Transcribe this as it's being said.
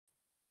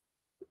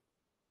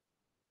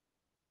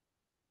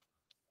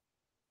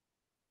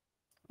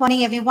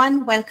Morning,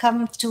 everyone.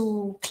 Welcome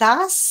to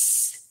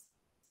class.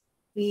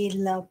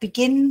 We'll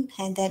begin,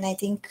 and then I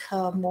think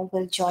Mo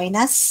will join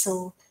us.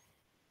 So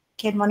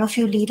can one of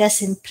you lead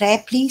us in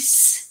prayer,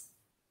 please?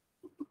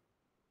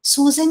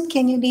 Susan,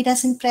 can you lead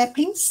us in prayer,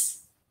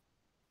 please?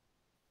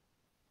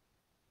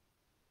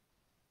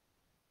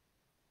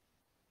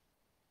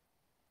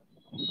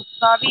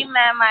 Sorry,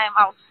 ma'am, I am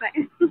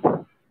outside.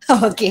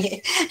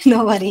 Okay,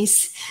 no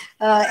worries.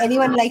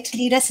 Anyone like to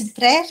lead us in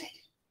prayer?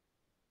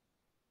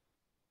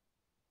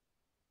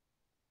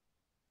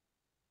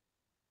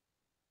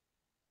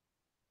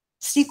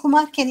 Sri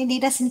Kumar, can you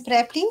lead us in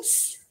prayer,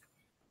 please?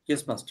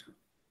 Yes, Pastor.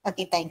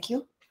 Okay, thank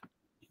you.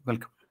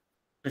 Welcome.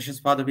 Precious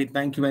Father, we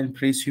thank you and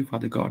praise you,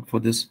 Father God, for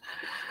this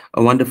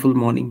a wonderful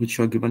morning which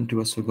you are given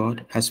to us, O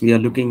God. As we are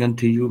looking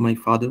unto you, my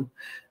Father,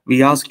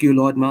 we ask you,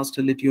 Lord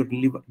Master, let your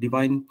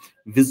divine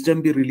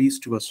wisdom be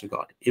released to us, O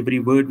God. Every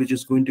word which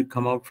is going to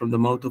come out from the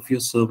mouth of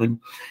your servant,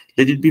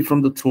 let it be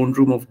from the throne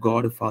room of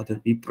God, O Father.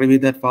 We pray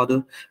that,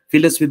 Father,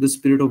 fill us with the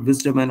spirit of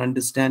wisdom and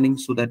understanding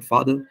so that,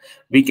 Father,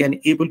 we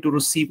can able to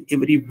receive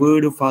every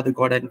word of Father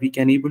God, and we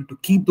can able to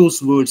keep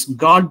those words,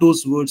 guard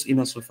those words in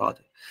us, O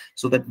Father,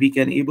 so that we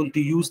can able to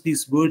use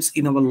these words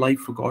in our life,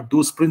 for God.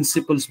 Those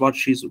principles, what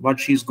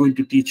she's going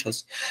to teach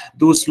us,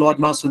 those, Lord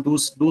Master,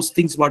 those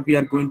things what we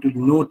are going to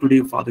know today,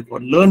 Father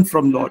God. Learn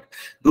from, Lord.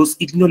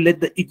 Let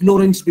the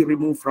ignorance be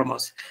removed from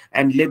us,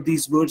 and let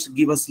these words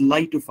give us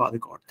light to, Father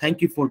God.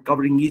 Thank you for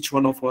covering each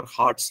one of our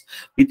hearts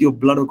with your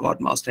blood, O God,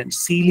 Master, and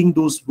sealing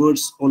those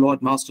words, O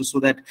Lord Master, so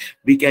that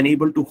we can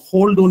able to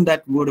hold on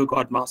that word, O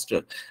God,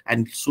 Master,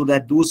 and so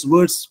that those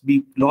words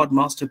be, Lord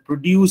Master,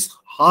 produce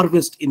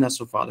harvest in us,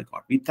 O Father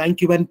God. We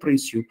thank you and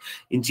praise you.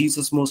 In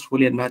Jesus' most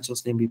holy and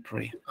matchless name we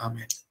pray.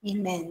 Amen.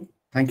 Amen.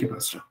 Thank you,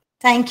 Pastor.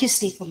 Thank you,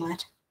 Sri Kumar.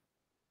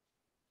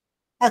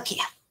 Okay,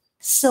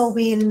 so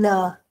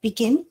we'll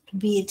begin.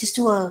 We just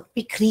do a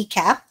quick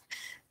recap.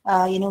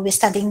 We're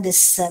studying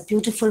this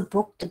beautiful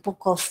book, the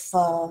book of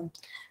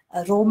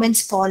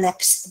Romans,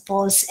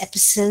 Paul's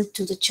epistle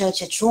to the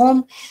church at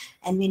Rome.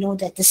 And we know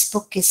that this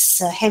book is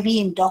heavy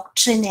in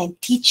doctrine and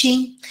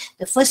teaching.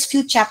 The first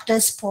few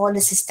chapters, Paul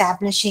is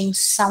establishing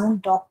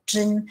sound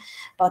doctrine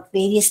about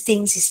various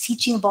things. He's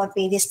teaching about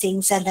various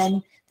things. And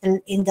then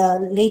in the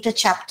later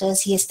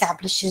chapters, he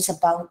establishes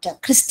about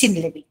Christian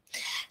living.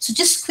 So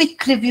just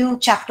quick review,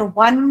 chapter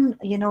 1,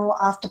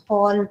 after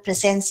Paul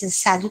presents his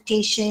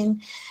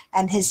salutation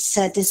and his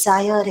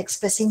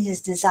expressing his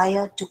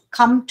desire to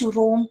come to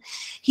Rome,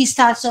 he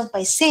starts off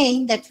by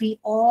saying that we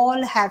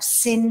all have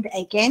sinned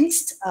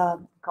against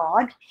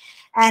God.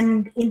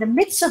 And in the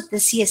midst of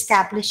this, he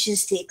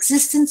establishes the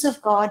existence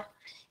of God.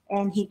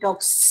 And he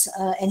talks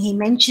and he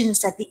mentions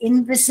that the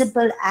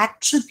invisible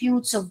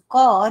attributes of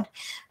God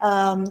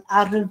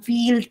are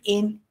revealed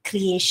in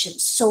creation.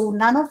 So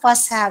none of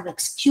us have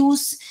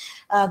excuse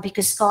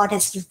because God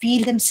has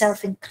revealed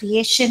himself in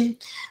creation.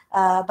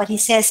 But he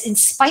says, in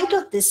spite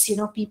of this,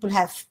 people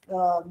have,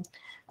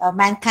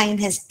 mankind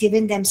has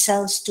given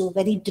themselves to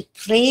very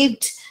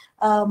depraved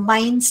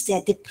minds.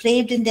 They're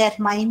depraved in their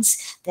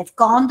minds. They've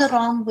gone the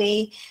wrong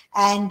way.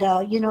 And,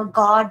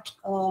 God,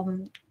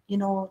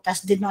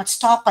 did not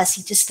stop us.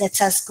 He just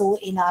lets us go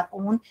in our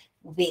own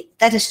way.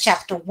 That is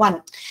chapter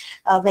 1,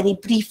 very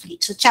briefly.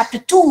 So chapter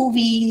 2,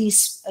 we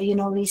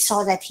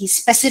saw that he's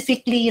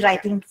specifically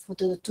writing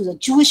to the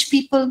Jewish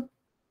people.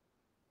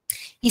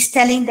 He's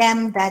telling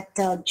them that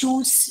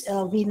Jews,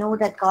 we know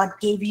that God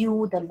gave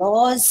you the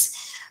laws,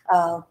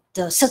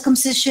 the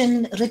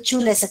circumcision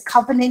ritual as a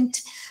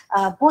covenant.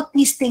 Both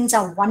these things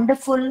are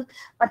wonderful,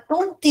 but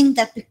don't think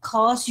that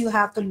because you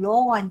have the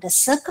law and the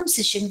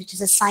circumcision, which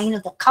is a sign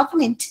of the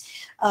covenant,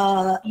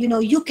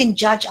 you can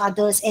judge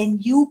others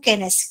and you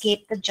can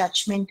escape the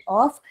judgment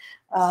of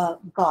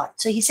God.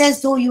 So he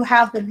says, though you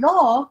have the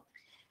law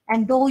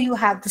and though you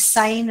have the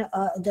sign,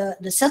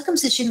 the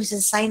circumcision, which is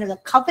a sign of the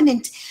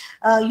covenant,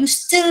 you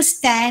still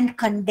stand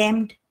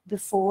condemned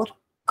before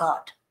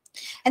God.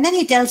 And then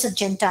he tells the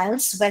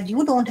Gentiles, well,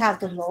 you don't have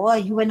the law,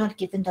 you were not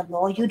given the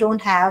law, you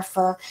don't have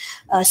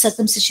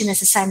circumcision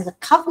as a sign of the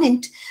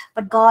covenant,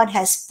 but God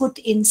has put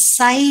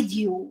inside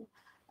you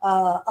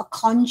a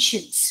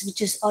conscience,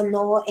 which is a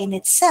law in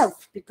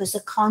itself, because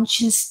the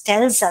conscience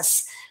tells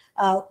us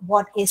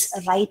what is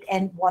right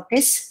and what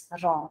is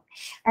wrong.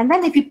 And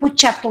then if you put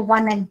chapter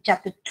 1 and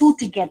chapter 2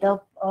 together,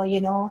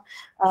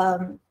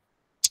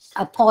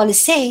 Paul is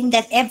saying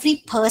that every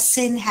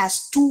person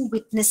has two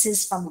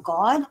witnesses from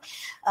God.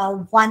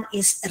 One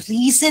is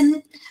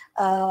reason.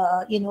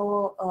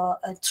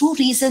 Through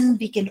reason,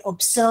 we can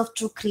observe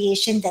through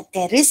creation that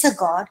there is a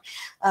God,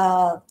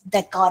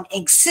 that God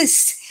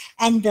exists.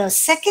 And the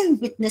second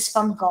witness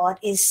from God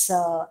is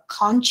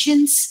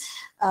conscience,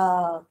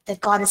 that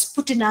God has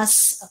put in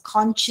us a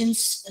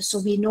conscience, so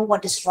we know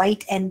what is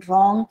right and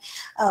wrong,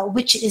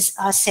 which is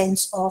our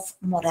sense of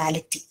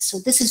morality. So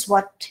this is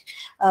what,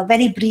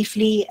 very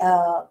briefly,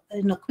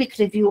 in a quick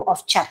review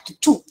of chapter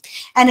 2.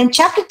 And in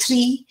chapter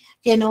 3,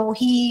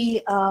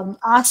 he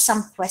asked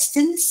some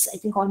questions, I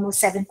think almost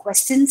 7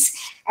 questions,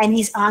 and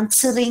he's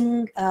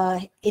answering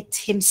it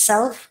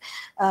himself,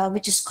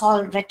 which is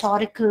called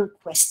rhetorical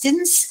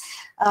questions.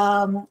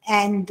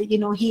 And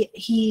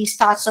he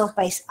starts off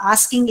by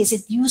asking, is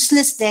it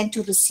useless then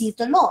to receive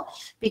the law?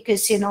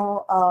 Because we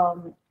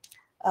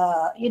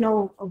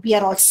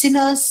are all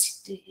sinners.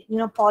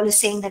 Paul is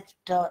saying that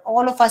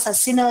all of us are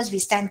sinners. We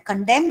stand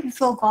condemned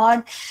before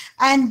God,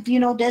 and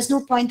there's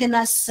no point in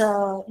us.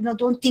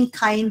 Don't think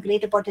high and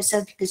great about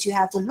yourself because you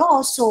have the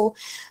law. So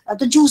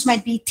the Jews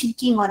might be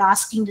thinking or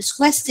asking this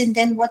question: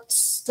 then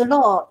what's the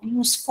law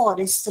used for?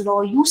 Is the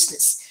law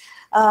useless?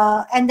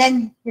 And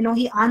then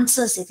he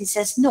answers it. He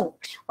says, no.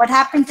 What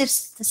happens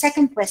if the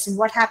second question?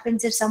 What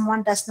happens if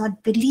someone does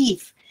not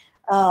believe?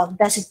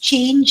 Does it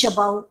change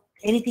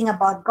anything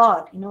about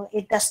God?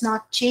 It does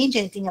not change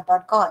anything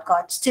about God.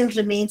 God still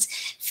remains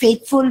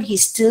faithful. He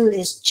still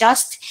is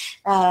just.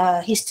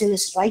 He still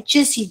is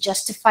righteous. He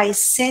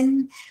justifies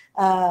sin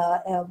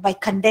by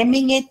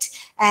condemning it,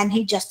 and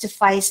he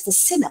justifies the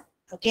sinner.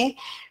 Okay,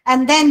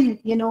 and then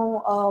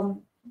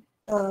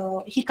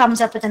he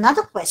comes up with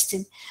another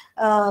question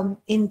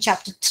in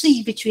chapter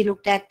 3, which we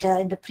looked at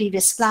in the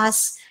previous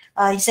class.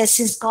 He says,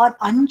 is God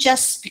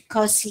unjust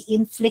because he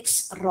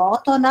inflicts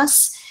wrath on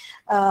us?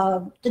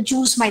 The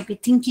Jews might be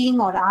thinking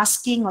or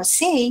asking or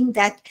saying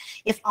that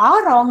if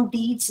our wrong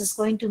deeds is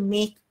going to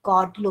make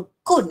God look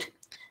good,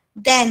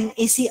 then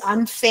is he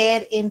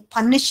unfair in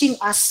punishing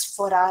us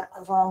for our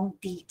wrong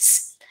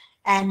deeds?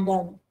 And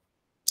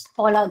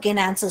Paul again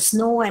answers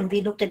no, and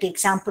we looked at the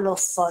example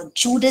of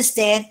Judas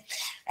there,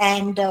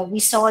 and we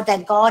saw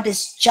that God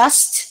is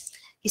just.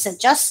 He's a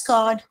just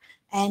God,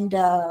 and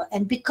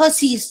because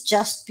he is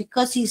just,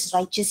 because he is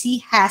righteous, he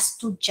has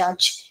to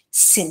judge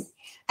sin.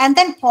 And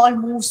then Paul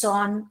moves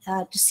on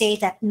to say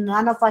that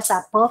none of us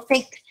are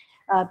perfect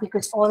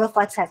because all of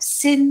us have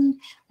sinned.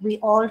 We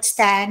all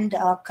stand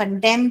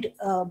condemned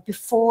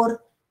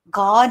before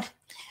God,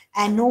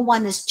 and no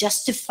one is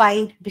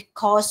justified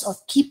because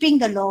of keeping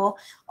the law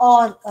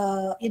or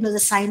the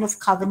sign of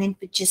covenant,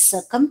 which is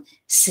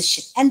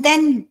circumcision. And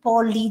then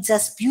Paul leads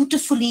us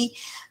beautifully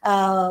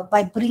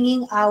by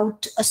bringing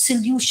out a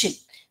solution.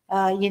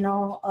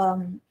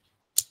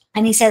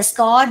 And he says,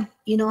 God,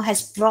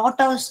 has brought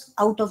us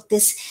out of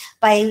this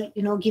by,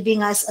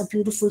 giving us a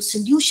beautiful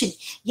solution.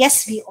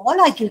 Yes, we all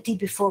are guilty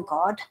before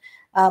God,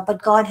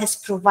 but God has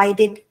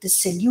provided the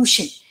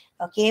solution.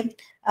 Okay,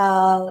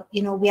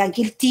 we are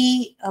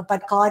guilty,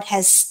 but God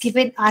has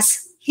given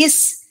us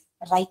his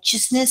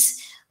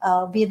righteousness.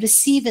 We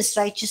receive his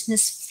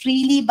righteousness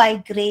freely by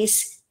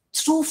grace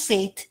through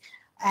faith,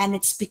 and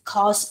it's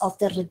because of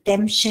the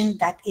redemption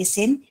that is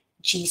in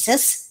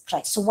Jesus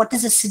Christ. So what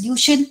is the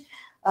solution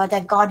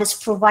that God has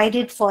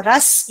provided for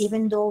us,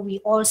 even though we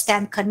all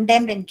stand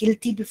condemned and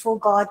guilty before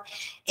God,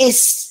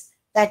 is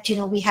that,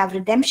 we have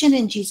redemption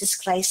in Jesus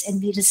Christ,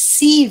 and we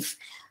receive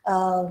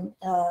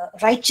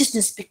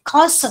righteousness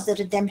because of the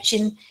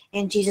redemption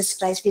in Jesus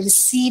Christ. We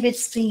receive it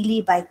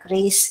freely by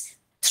grace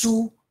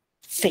through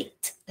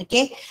faith.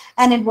 Okay,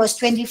 and in verse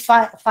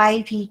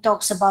 25 he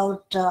talks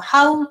about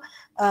how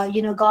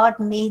God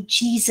made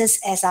Jesus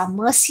as our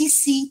mercy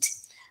seat.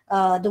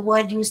 The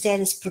word used there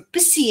is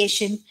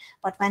propitiation,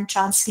 but when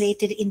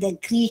translated in the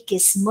Greek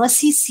is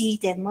mercy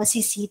seat, and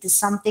mercy seat is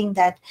something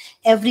that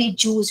every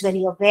Jew is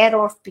very aware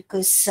of,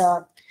 because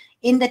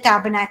in the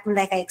tabernacle,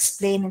 like I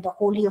explained, in the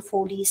Holy of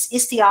Holies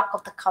is the Ark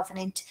of the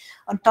Covenant.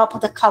 On top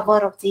of the cover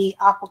of the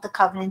Ark of the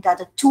Covenant are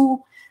the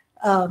two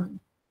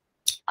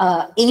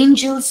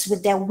angels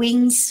with their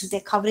wings.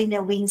 They're covering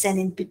their wings,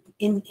 and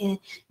in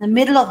the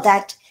middle of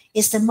that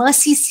is the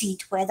mercy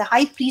seat, where the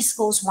high priest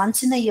goes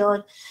once in a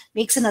year,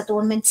 makes an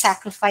atonement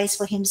sacrifice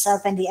for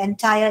himself and the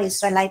entire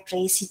Israelite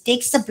race. He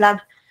takes the blood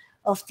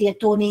of the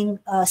atoning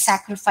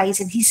sacrifice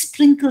and he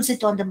sprinkles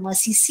it on the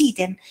mercy seat.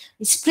 And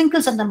he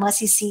sprinkles on the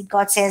mercy seat.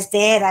 God says,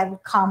 there I will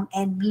come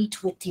and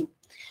meet with you.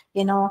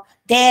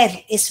 There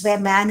is where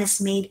man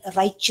is made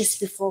righteous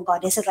before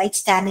God. There's a right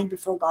standing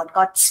before God.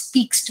 God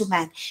speaks to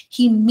man.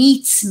 He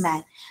meets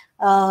man.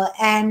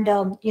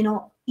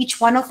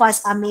 Each one of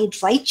us are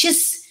made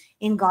righteous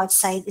in God's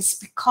sight. Is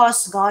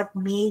because God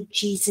made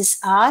Jesus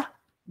our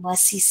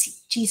mercy seat.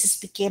 Jesus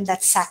became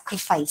that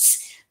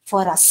sacrifice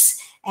for us.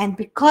 And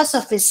because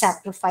of his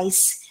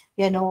sacrifice,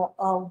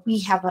 we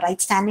have a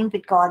right standing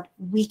with God.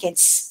 We can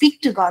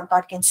speak to God.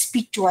 God can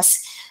speak to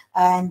us,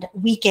 and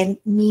we can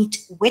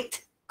meet with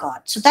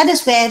God. So that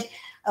is where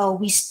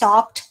we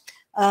stopped.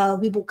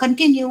 We will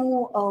continue.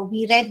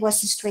 We read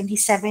verses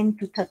 27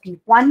 to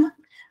 31.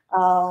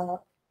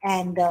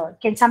 And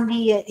can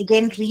somebody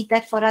again read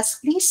that for us,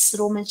 please?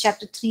 Romans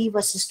chapter 3,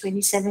 verses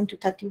 27 to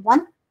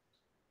 31.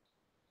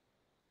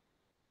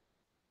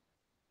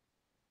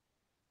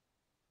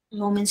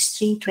 Romans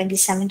 3,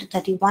 27 to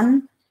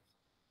 31.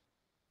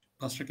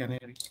 Pastor, can I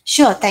read?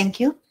 Sure,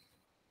 thank you.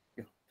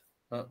 Yeah.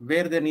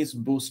 Where then is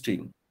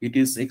boasting? It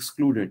is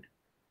excluded.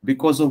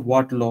 Because of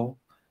what law?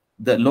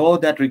 The law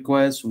that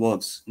requires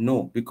works?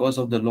 No, because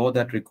of the law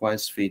that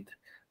requires faith.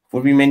 For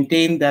we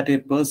maintain that a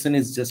person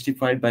is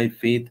justified by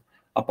faith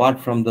apart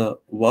from the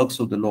works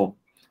of the law?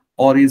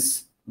 Or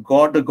is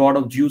God the God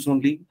of Jews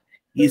only?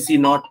 Is he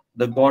not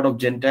the God of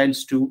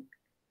Gentiles too?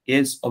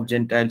 Yes, of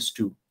Gentiles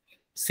too.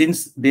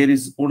 Since there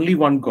is only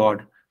one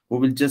God who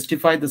will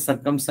justify the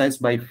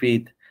circumcised by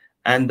faith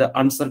and the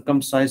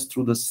uncircumcised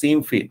through the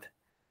same faith,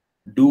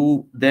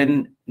 do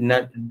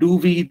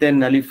we then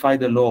nullify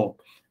the law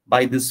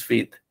by this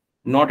faith?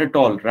 Not at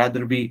all.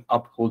 Rather, we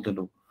uphold the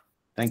law.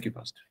 Thank you,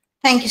 Pastor.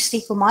 Thank you,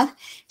 Sri Kumar.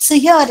 So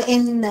here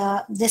in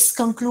this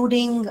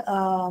concluding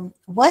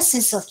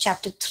verses of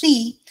chapter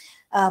 3,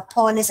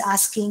 Paul is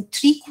asking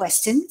 3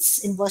 questions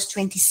in verse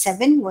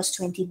 27, verse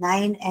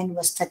 29, and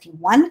verse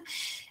 31.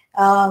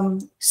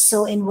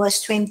 So in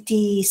verse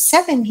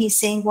 27, he's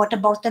saying, what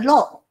about the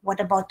law? What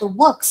about the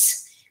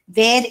works?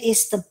 Where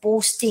is the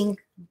boasting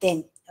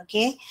then?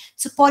 Okay,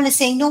 so Paul is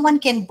saying no one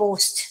can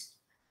boast.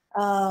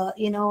 No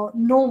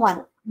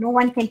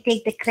one can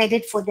take the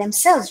credit for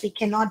themselves. We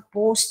cannot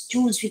boast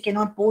Jews. We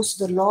cannot boast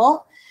the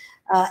law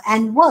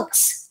and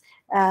works.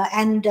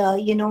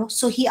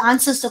 So he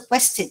answers the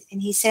question,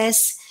 and he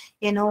says,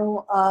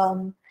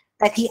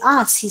 that he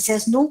asks, he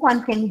says, no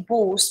one can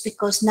boast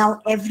because now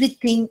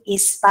everything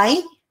is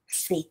by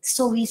faith.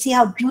 So we see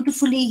how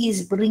beautifully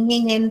he's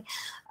bringing in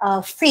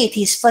faith.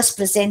 He's first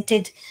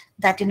presented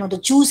that, the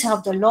Jews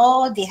have the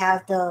law, they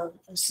have the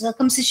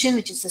circumcision,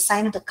 which is the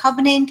sign of the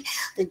covenant.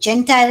 The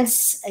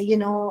Gentiles,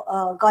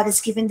 God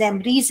has given them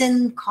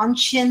reason,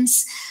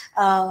 conscience,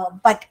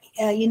 but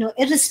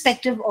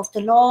irrespective of the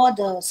law,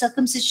 the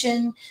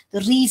circumcision, the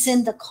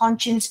reason, the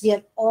conscience, we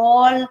are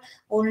all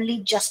only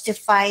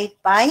justified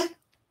by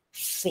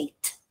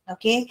faith.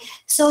 Okay,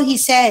 so he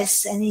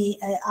says, and he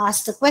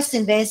asks the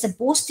question, where is the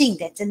boasting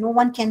then? And no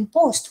one can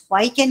boast.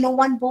 Why can no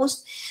one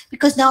boast?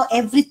 Because now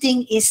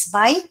everything is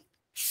by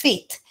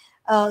faith.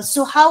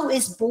 So how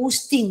is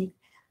boasting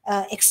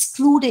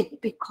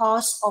excluded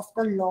because of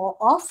the law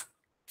of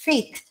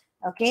faith?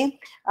 Okay,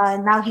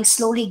 now he's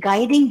slowly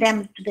guiding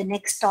them to the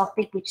next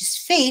topic, which is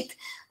faith,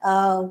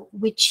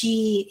 which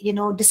he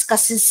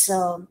discusses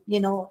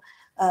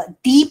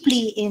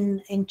deeply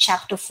in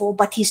chapter 4,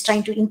 but he's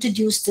trying to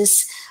introduce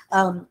this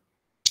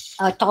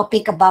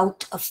topic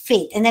about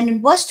faith. And then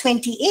in verse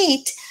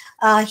 28,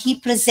 he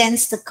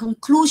presents the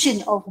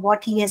conclusion of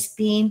what he has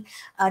been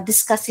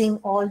discussing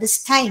all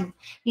this time.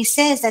 He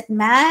says that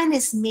man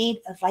is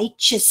made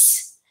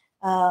righteous,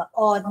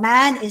 or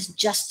man is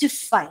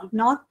justified,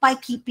 not by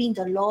keeping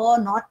the law,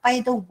 not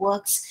by the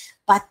works,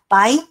 but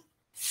by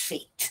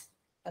faith.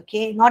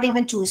 Okay, not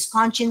even to his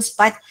conscience,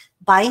 but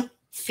by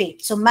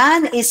faith. So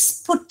man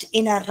is put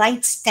in a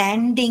right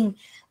standing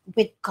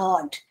with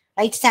God.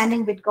 Right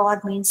standing with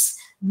God means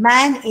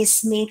man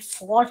is made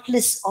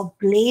faultless or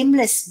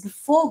blameless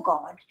before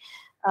God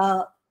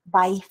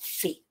by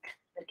faith.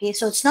 Okay,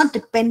 so it's not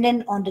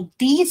dependent on the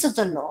deeds of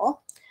the law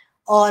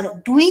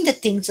or doing the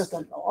things of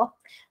the law,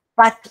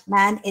 but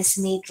man is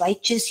made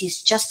righteous,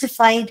 he's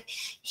justified,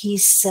 he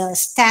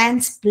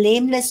stands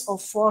blameless or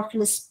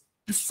faultless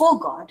before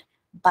God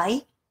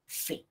by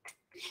faith.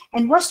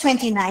 In verse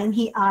 29,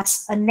 he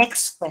asks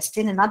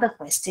another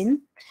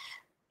question.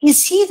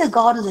 Is he the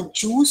God of the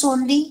Jews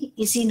only?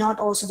 Is he not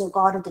also the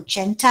God of the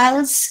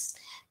Gentiles?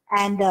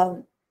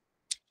 And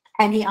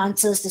he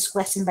answers this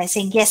question by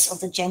saying, yes, of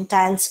the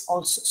Gentiles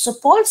also. So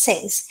Paul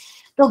says,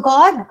 though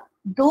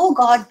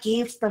God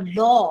gave the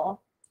law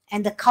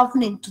and the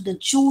covenant to the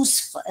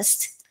Jews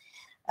first,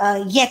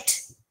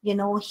 yet,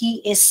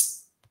 he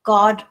is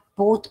God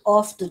both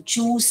of the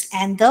Jews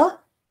and the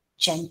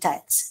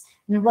Gentiles.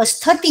 In verse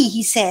 30,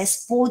 he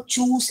says, both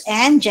Jews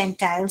and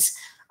Gentiles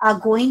are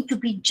going to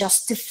be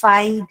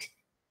justified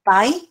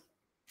by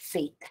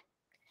faith.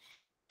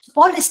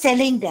 Paul is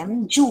telling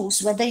them,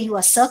 Jews, whether you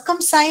are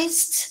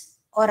circumcised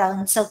or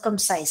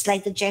uncircumcised,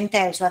 like the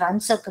Gentiles were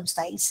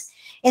uncircumcised,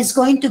 it's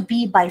going to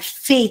be by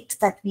faith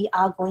that we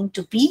are going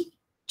to be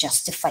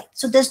justified.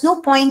 So there's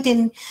no point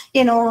in,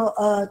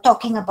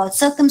 talking about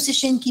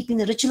circumcision, keeping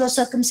the ritual of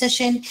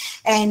circumcision,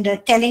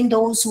 and telling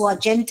those who are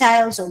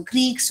Gentiles or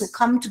Greeks who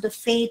come to the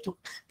faith, who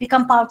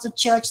become part of the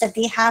church, that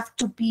they have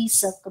to be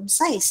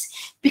circumcised,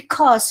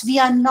 because we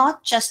are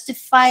not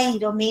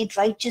justified or made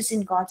righteous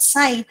in God's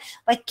sight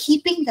by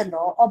keeping the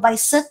law or by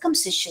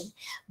circumcision,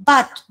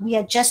 but we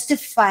are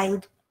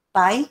justified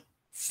by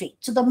faith.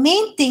 So the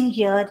main thing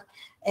here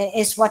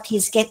is what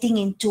he's getting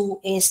into,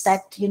 is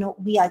that,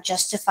 we are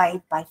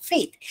justified by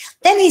faith.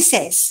 Then he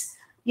says,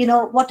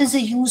 what is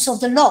the use of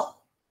the law?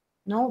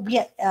 No,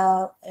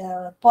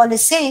 Paul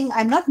is saying,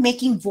 I'm not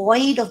making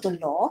void of the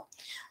law.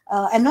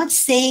 I'm not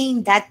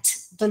saying that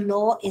the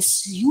law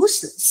is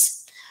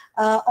useless.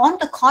 On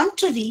the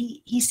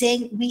contrary, he's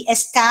saying we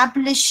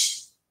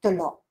establish the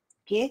law.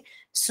 Okay,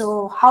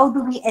 so how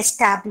do we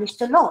establish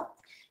the law?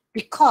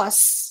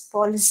 Because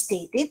Paul has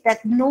stated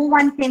that no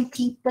one can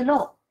keep the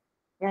law.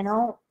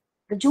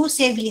 The Jews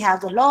say we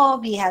have the law,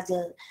 we have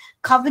the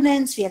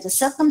covenants, we have the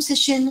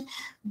circumcision,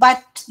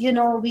 but,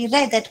 we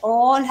read that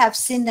all have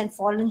sinned and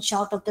fallen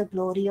short of the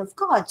glory of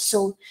God.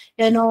 So,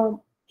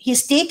 he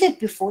stated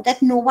before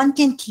that no one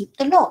can keep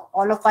the law.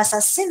 All of us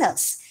are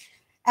sinners.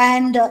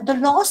 And the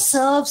law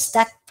serves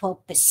that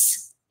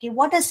purpose. Okay,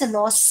 what does the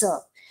law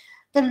serve?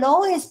 The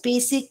law is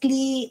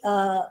basically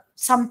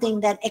something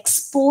that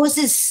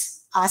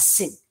exposes our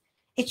sin.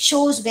 It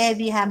shows where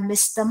we have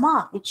missed the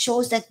mark. It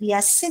shows that we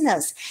are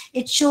sinners.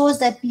 It shows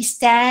that we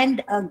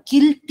stand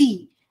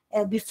guilty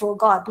before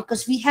God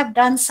because we have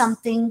done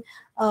something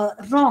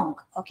wrong.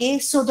 Okay,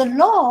 so the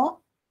law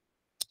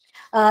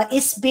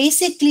is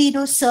basically,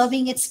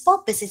 serving its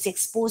purpose. It's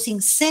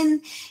exposing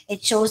sin.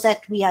 It shows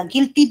that we are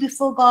guilty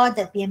before God,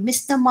 that we have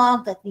missed the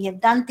mark, that we have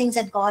done things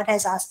that God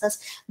has asked us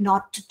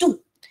not to do.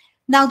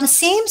 Now, the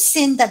same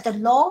sin that the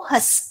law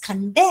has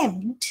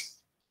condemned,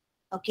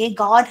 okay,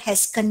 God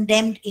has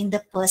condemned in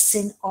the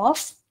person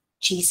of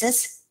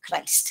Jesus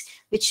Christ,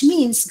 which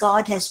means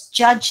God has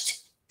judged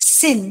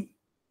sin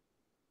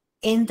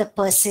in the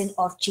person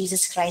of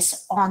Jesus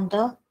Christ on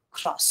the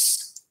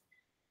cross.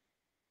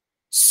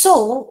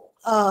 So,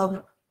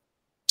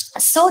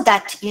 so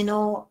that,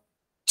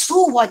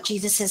 through what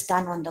Jesus has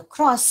done on the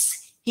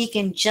cross, he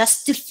can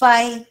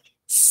justify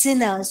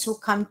sinners who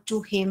come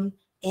to him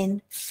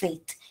in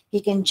faith. He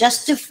can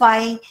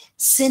justify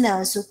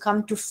sinners who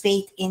come to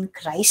faith in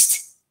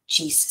Christ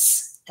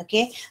Jesus.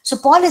 Okay, so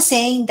Paul is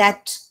saying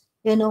that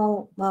the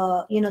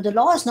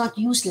law is not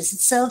useless. It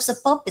serves a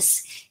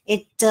purpose.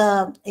 It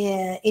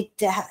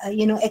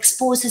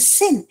exposes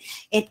sin.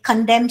 It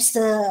condemns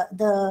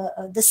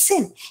the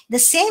sin. The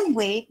same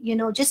way,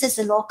 just as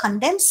the law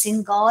condemns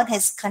sin, God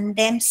has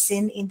condemned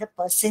sin in the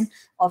person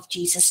of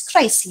Jesus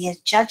Christ. He has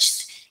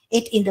judged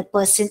it in the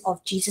person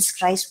of Jesus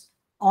Christ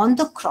on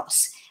the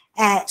cross,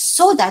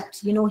 so that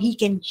he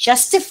can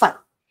justify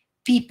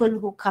people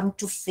who come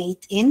to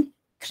faith in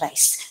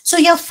Christ. So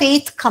your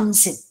faith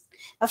comes in.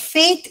 A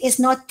faith is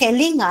not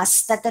telling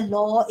us that the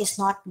law is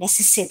not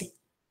necessary.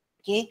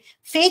 Okay,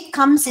 faith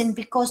comes in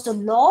because the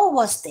law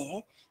was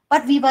there,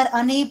 but we were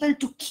unable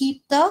to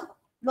keep the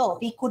law.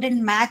 We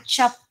couldn't match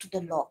up to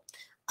the law.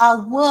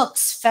 Our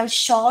works fell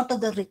short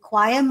of the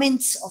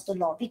requirements of the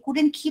law. We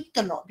couldn't keep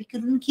the law. We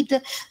couldn't keep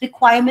the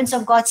requirements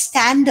of God's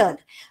standard.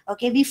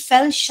 Okay, we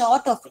fell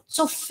short of it.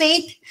 So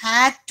faith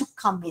had to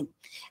come in.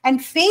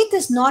 And faith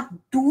is not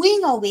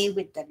doing away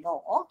with the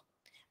law,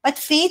 but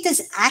faith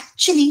is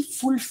actually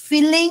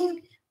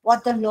fulfilling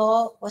what the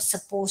law was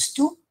supposed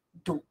to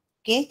do.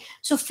 Okay,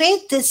 so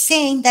faith is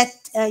saying that,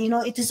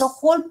 it is a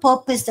whole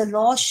purpose. The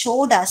law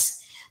showed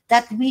us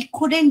that we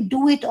couldn't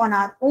do it on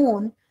our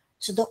own.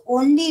 So the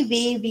only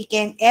way we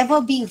can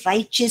ever be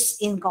righteous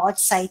in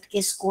God's sight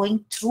is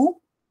going through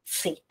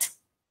faith.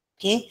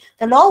 Okay,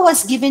 the law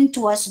was given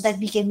to us so that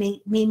we can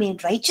be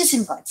made righteous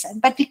in God's sight,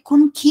 but we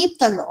couldn't keep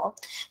the law.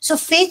 So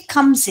faith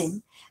comes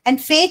in,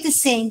 and faith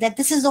is saying that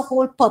this is the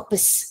whole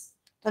purpose.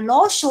 The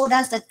law showed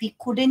us that we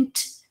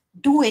couldn't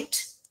do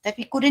it, that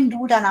we couldn't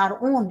do it on our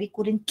own. We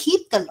couldn't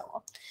keep the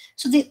law.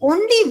 So the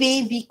only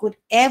way we could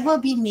ever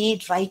be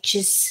made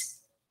righteous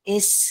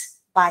is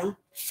by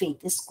faith.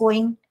 It's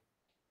going,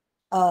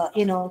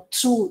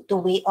 through the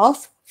way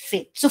of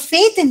faith. So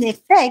faith, in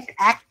effect,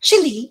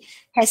 actually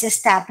has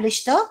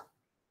established the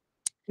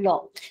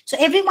law. So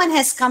everyone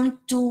has come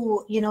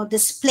to,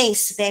 this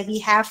place where we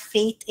have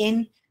faith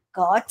in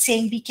God,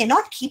 saying we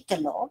cannot keep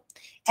the law,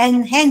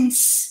 and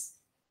hence,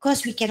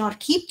 because we cannot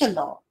keep the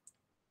law,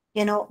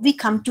 we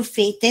come to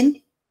faith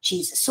in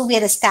Jesus. So we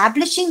are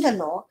establishing the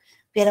law,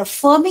 we are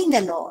affirming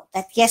the law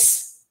that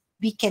yes,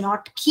 we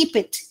cannot keep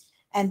it,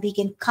 and we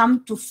can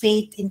come to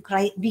faith in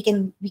Christ. We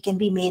can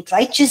be made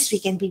righteous, we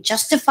can be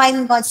justified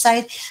in God's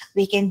sight,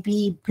 we can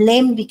be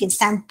blamed, we can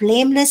stand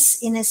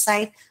blameless in his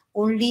sight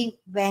only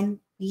when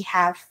we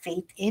have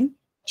faith in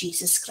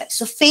Jesus Christ.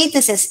 So faith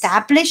is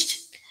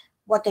established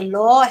what the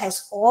law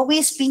has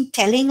always been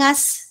telling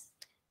us,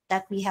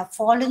 that we have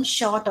fallen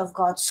short of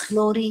God's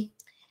glory,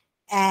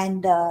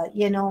 and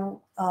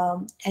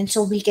and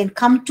so we can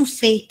come to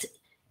faith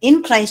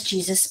in Christ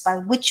Jesus, by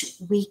which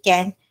we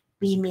can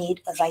be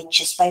made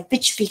righteous, by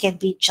which we can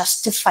be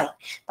justified,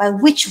 by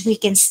which we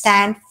can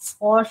stand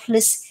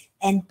faultless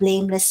and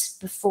blameless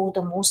before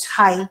the Most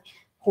High,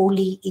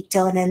 Holy,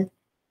 Eternal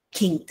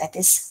King, that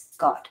is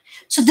God.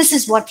 So this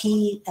is what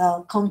he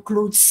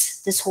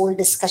concludes this whole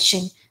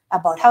discussion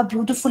about, how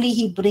beautifully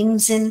he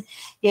brings in,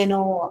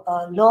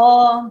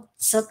 law,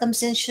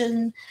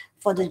 circumcision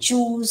for the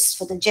Jews,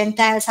 for the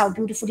Gentiles, how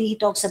beautifully he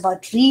talks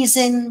about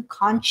reason,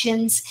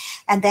 conscience,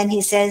 and then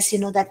he says,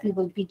 that we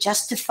will be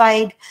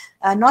justified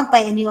not by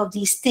any of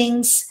these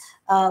things,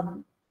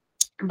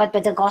 but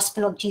by the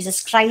gospel of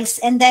Jesus Christ.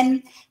 And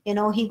then,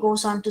 he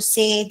goes on to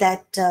say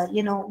that,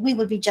 we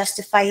will be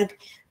justified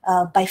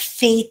by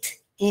faith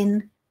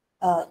in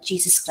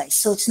Jesus Christ.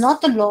 So it's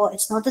not the law,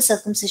 it's not the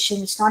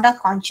circumcision, it's not our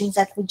conscience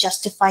that would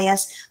justify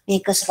us,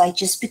 make us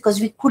righteous, because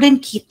we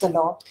couldn't keep the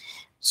law.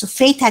 So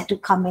faith had to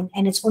come in,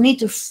 and it's only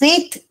through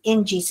faith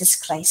in Jesus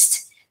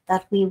Christ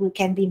that we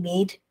can be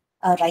made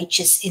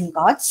righteous in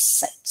God's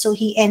sight. So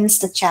he ends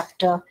the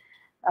chapter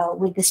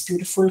with this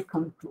beautiful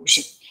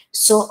conclusion.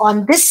 So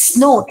on this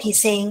note, he's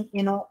saying,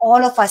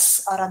 all of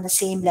us are on the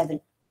same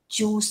level.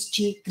 Jews,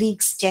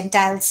 Greeks,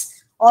 Gentiles,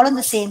 all on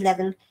the same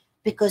level.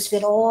 because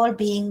we're all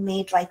being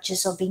made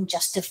righteous or being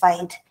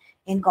justified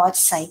in God's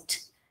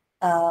sight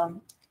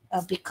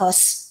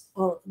because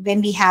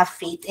when we have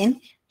faith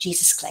in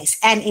Jesus Christ.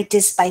 And it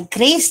is by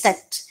grace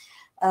that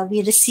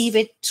we receive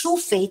it through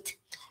faith,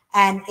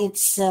 and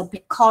it's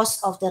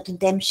because of the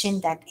redemption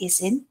that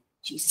is in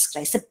Jesus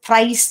Christ. The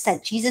price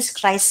that Jesus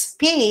Christ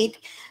paid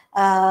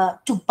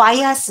to buy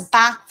us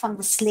back from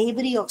the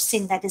slavery of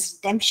sin, that is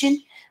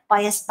redemption,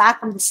 buy us back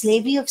from the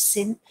slavery of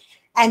sin.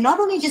 And not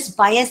only just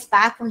buy us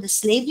back from the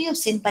slavery of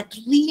sin, but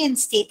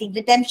reinstating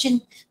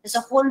redemption. There's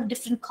a whole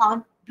different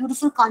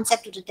beautiful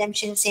concept of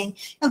redemption, saying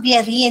we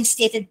are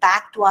reinstated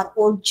back to our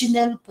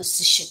original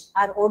position,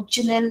 our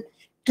original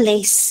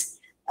place,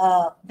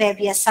 where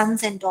we are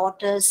sons and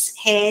daughters,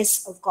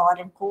 heirs of God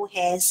and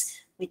co-heirs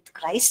with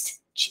Christ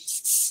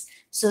Jesus.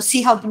 So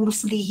see how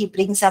beautifully he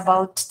brings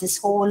about this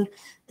whole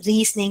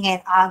reasoning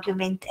and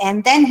argument.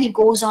 And then he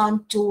goes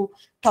on to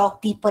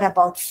talk deeper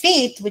about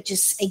faith, which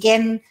is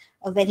again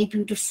a very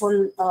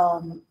beautiful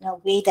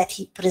way that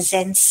he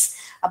presents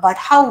about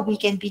how we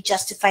can be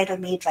justified or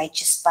made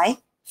righteous by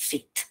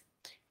faith.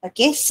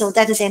 Okay, so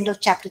that is end of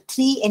chapter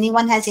 3.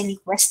 Anyone has any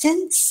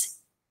questions?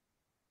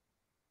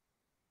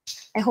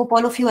 I hope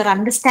all of you are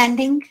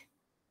understanding.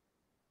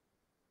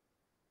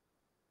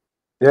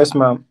 Yes,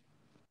 ma'am.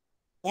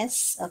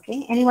 Yes,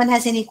 okay. Anyone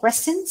has any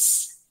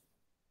questions?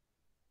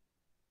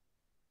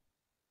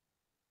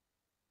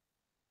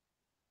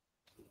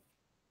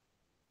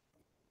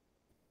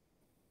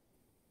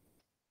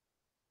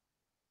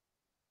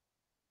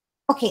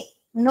 Okay,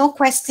 no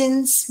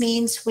questions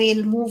means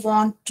we'll move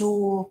on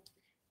to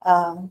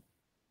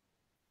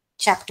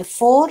chapter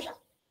 4.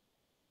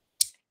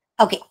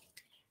 Okay,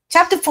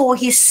 chapter 4,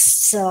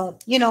 he's,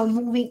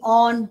 moving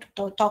on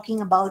to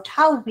talking about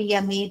how we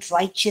are made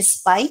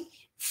righteous by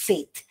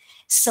faith.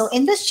 So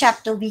in this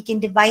chapter, we can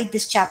divide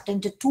this chapter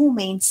into two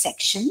main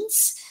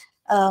sections.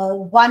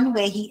 One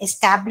where he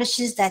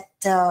establishes that,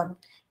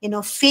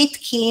 faith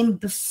came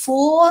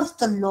before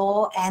the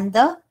law and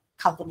the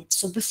covenants.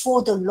 So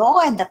before the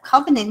law and the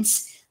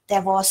covenants,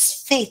 there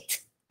was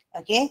faith.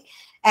 Okay.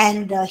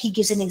 And he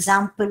gives an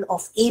example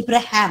of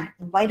Abraham.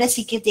 And why does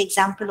he give the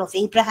example of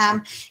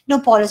Abraham?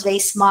 Paul is very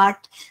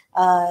smart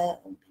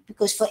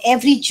because for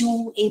every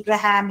Jew,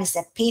 Abraham is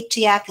the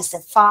patriarch, is the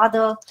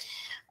father.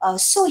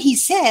 So he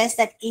says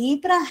that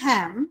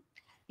Abraham,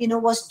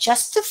 was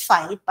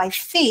justified by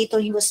faith, or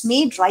he was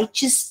made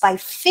righteous by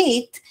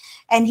faith,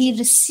 and he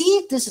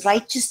received this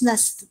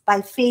righteousness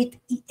by faith.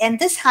 And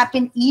this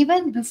happened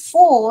even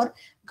before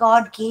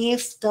God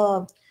gave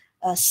the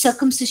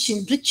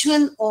circumcision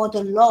ritual or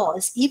the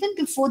laws. Even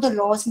before the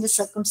laws and the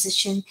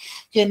circumcision,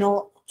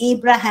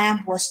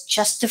 Abraham was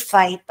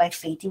justified by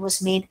faith. He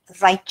was made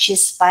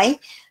righteous by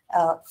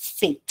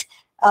faith.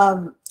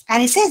 And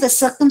it says the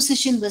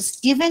circumcision was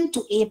given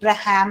to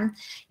Abraham,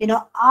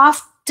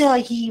 after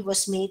he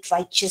was made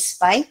righteous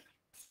by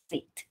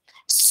faith.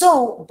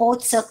 So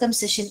both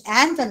circumcision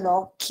and the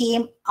law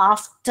came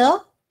after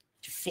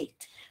faith.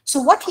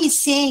 So what he's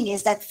saying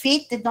is that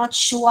faith did not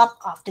show up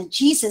after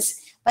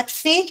Jesus, but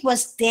faith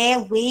was there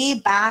way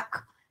back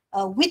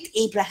with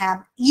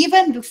Abraham,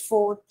 even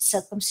before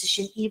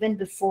circumcision, even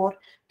before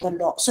the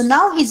law. So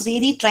now he's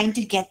really trying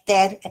to get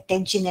their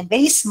attention, and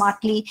very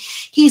smartly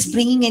he's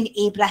bringing in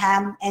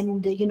Abraham,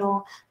 and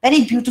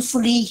very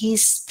beautifully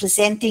he's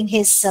presenting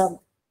his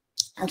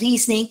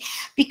reasoning,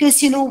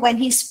 because when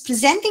he's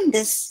presenting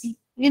this,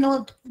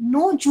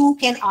 no Jew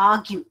can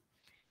argue.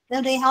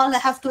 They all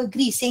have to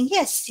agree, saying,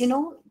 yes,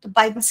 the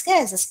Bible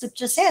says, the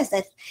scripture says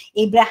that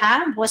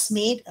Abraham was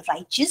made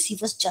righteous. He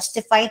was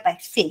justified by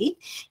faith.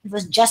 He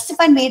was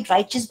justified, made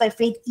righteous by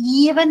faith,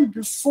 even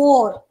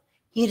before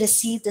he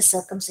received the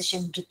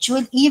circumcision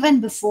ritual, even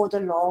before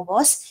the law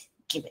was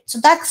given. So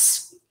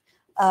that's,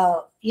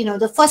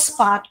 the first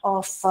part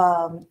of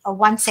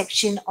one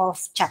section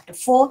of chapter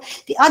 4.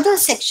 The other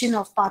section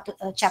of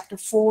chapter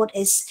 4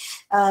 is,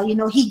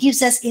 he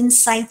gives us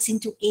insights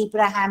into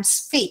Abraham's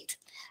faith.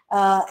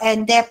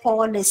 And there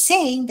Paul is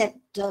saying that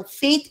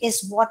faith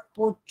is what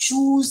both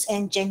Jews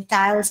and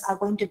Gentiles are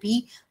going to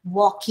be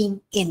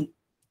walking in.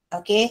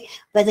 Okay,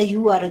 whether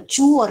you are a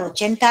Jew or a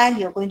Gentile,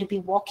 you're going to be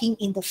walking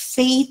in the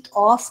faith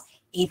of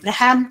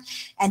Abraham.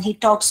 And he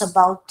talks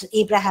about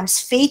Abraham's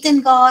faith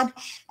in God,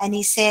 and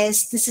he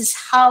says this is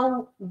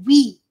how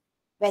we,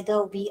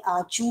 whether we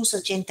are Jews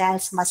or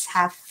Gentiles, must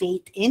have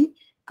faith in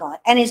God.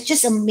 And it's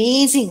just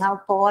amazing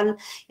how Paul,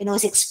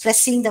 is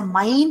expressing the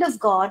mind of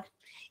God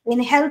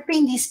in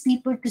helping these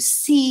people to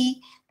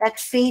see that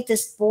faith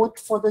is both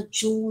for the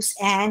Jews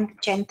and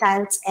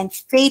Gentiles, and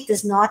faith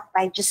is not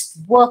by just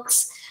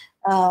works,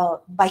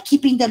 by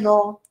keeping the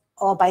law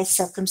or by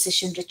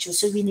circumcision ritual.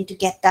 So we need to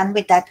get done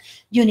with that.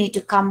 You need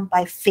to come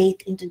by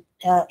faith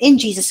in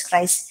Jesus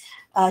Christ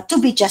to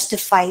be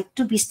justified,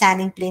 to be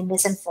standing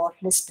blameless and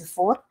faultless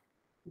before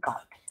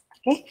God.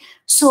 Okay,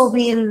 so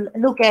we'll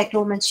look at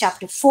Romans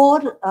chapter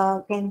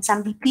 4. Can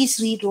somebody please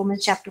read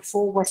Romans chapter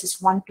 4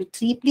 verses 1 to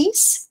 3,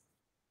 please?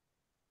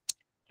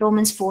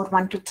 Romans 4,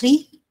 1 to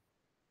 3.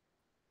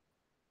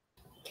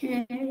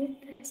 Can I read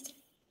this?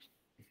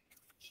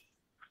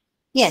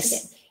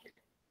 Yes.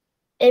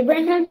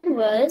 Abraham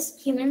was,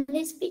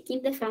 humanly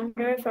speaking, the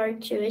founder of our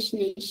Jewish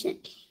nation.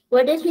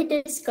 What did he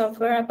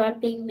discover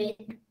about being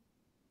made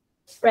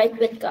right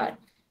with God?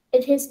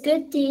 If his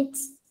good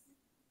deeds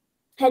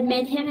had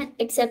made him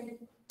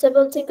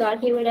acceptable to God,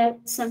 he would have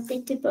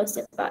something to boast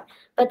about.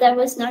 But that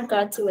was not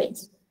God's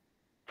ways.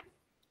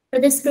 For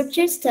the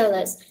scriptures tell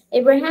us,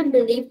 Abraham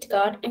believed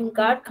God, and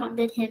God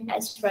counted him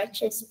as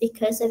righteous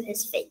because of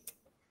his faith.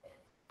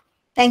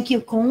 Thank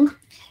you, Kung.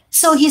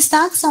 So he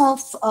starts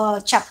off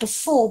chapter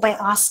 4 by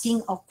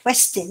asking a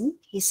question.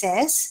 He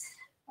says,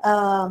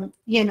 what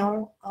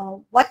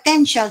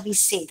then shall we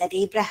say that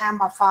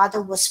Abraham, our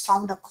father, was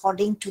found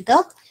according to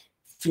the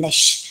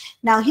flesh?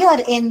 Now, here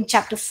in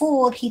chapter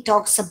 4, he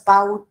talks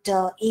about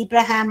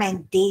Abraham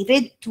and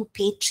David, two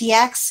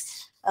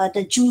patriarchs.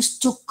 The Jews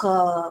took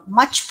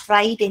much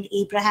pride in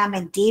Abraham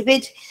and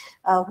David,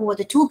 who were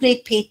the two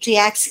great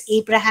patriarchs.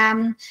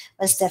 Abraham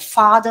was the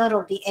father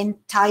of the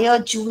entire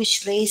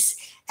Jewish race,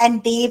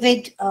 and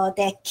David,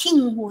 their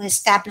king, who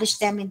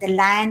established them in the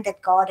land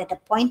that God had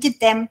appointed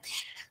them.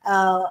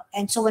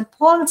 And so when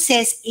Paul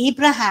says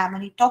Abraham,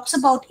 and he talks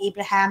about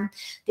Abraham,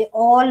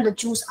 the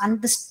Jews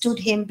understood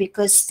him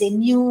because they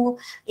knew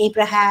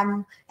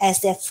Abraham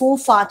as their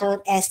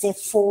forefather, as their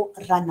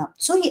forerunner.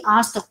 So he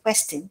asked the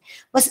question,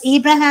 was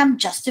Abraham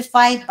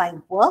justified by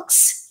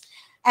works?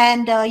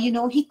 And,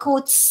 he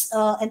quotes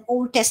an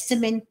Old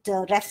Testament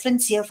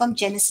reference here from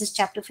Genesis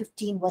chapter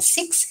 15, verse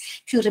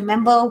 6. If you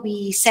remember,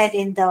 we said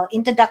in the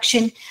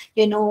introduction,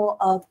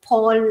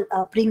 Paul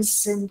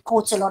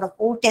quotes a lot of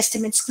Old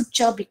Testament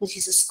scripture because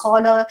he's a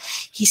scholar.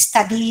 He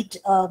studied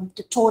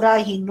the Torah.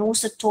 He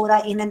knows the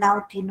Torah in and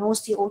out. He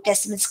knows the Old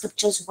Testament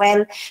scriptures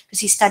well because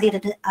he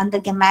studied under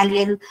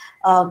Gamaliel,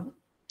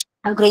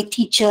 a great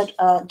teacher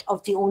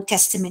of the Old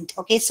Testament.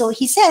 Okay, so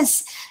he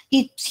says,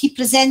 he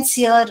presents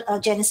here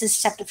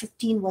Genesis chapter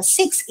 15, verse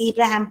 6,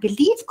 Abraham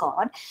believed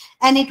God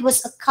and it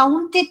was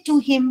accounted to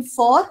him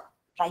for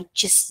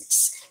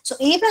righteousness. So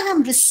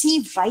Abraham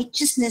received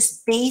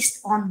righteousness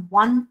based on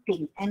one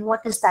thing. And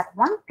what is that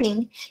one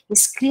thing?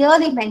 Is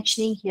clearly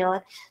mentioning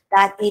here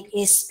that it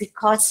is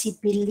because he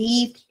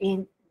believed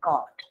in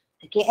God.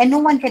 Okay, and no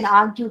one can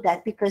argue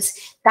that because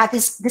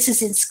this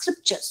is in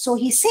scripture. So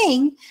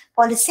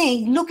Paul is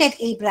saying, look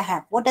at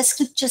Abraham. What does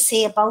scripture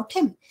say about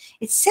him?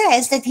 It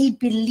says that he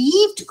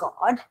believed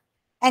God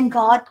and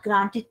God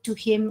granted to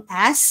him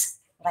as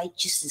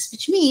righteousness,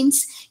 which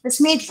means he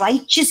was made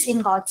righteous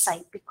in God's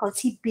sight because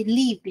he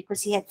believed,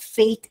 because he had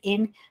faith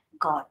in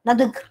God. Now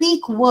the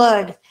Greek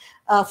word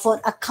for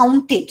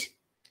accounted,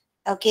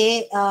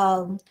 okay,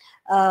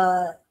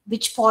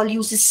 which Paul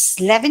uses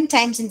 11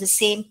 times in the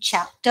same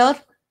chapter.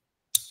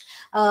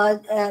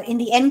 In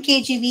the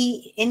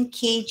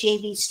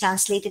NKJV is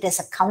translated as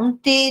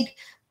accounted,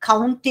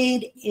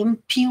 counted,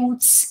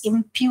 imputes,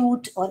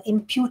 impute, or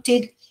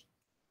imputed.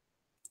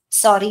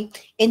 Sorry.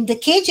 In the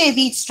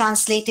KJV, it's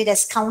translated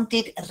as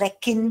counted,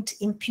 reckoned,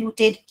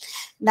 imputed.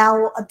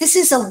 Now, this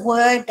is a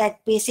word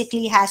that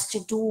basically has to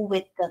do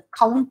with the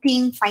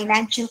counting,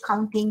 financial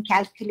counting,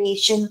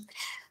 calculation.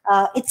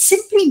 It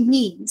simply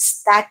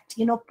means that,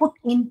 put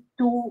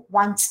into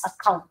one's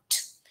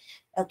account.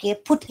 Okay,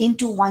 put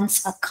into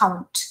one's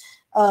account.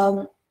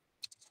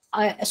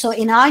 So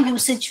in our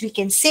usage, we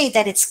can say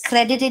that it's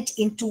credited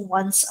into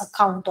one's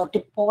account or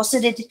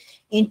deposited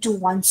into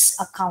one's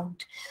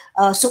account.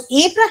 So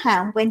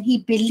Abraham, when he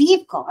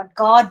believed God,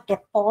 God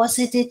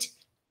deposited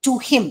to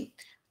him,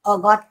 or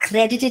God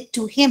credited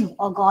to him,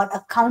 or God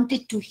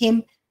accounted to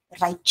him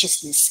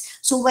righteousness.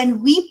 So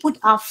when we put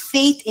our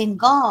faith in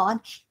God,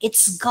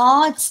 it's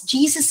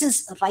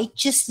Jesus's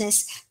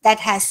righteousness that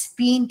has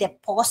been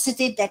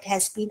deposited, that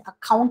has been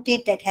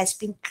accounted, that has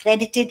been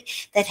credited,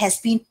 that has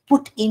been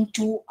put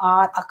into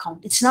our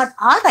account. It's not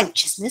our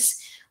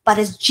righteousness, but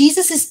it's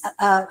Jesus's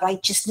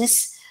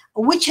righteousness,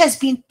 which has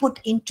been put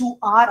into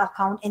our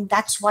account, and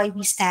that's why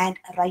we stand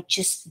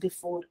righteous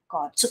before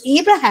God. So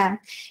Abraham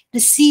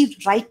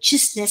received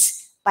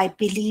righteousness by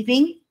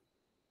believing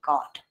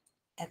God.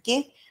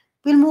 Okay.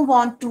 We'll move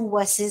on to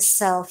verses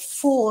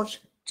 4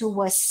 to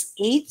verse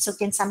 8. So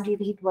can somebody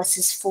read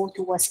verses 4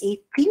 to verse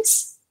 8,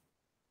 please?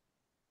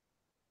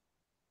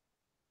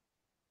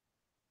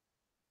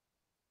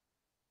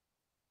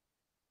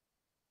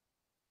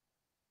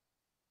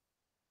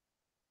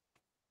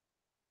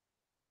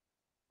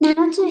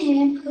 Now to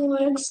him who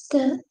works,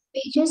 the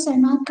wages are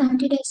not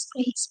counted as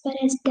grace, but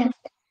as debt.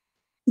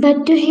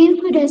 But to him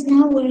who does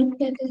not work,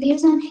 but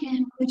believes on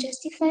him who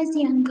justifies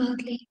the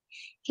ungodly,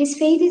 his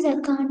faith is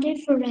accounted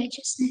for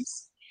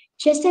righteousness.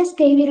 Just as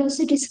David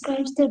also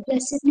describes the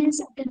blessedness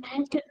of the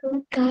man to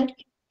whom God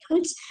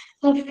imputes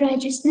of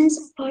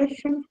righteousness apart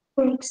from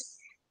works.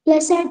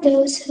 Blessed are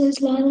those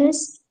whose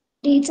lawless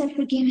deeds are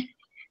forgiven,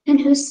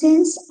 and whose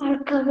sins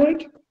are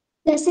covered.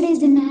 Blessed is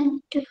the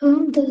man to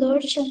whom the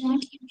Lord shall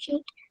not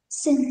impute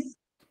sin.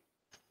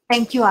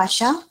 Thank you,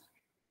 Asha.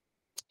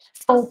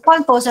 So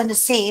Paul goes on to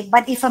say,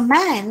 but if a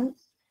man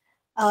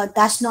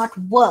does not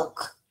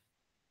work,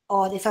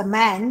 or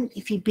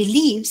if he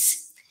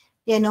believes,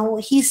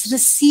 he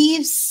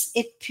receives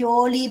it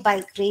purely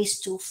by grace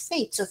through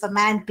faith. So if a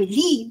man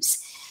believes,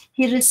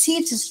 he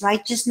receives his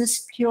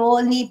righteousness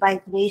purely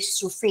by grace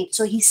through faith.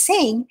 So he's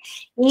saying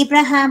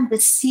Abraham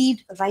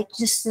received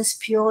righteousness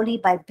purely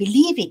by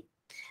believing,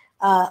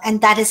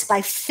 and that is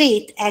by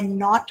faith and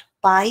not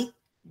by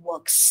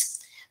works.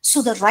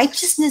 So the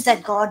righteousness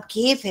that God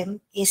gave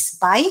him is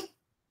by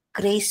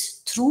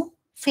grace through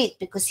faith,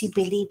 because he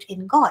believed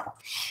in God.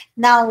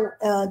 Now,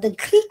 the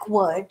Greek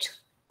word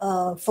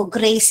for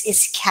grace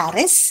is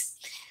charis,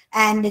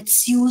 and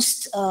it's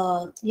used,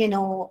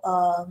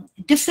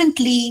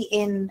 differently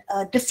in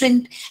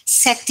different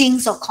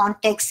settings or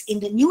contexts in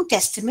the New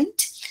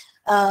Testament.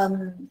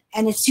 And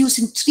it's used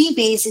in three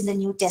ways in the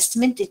New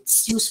Testament.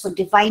 It's used for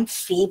divine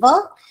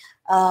favor,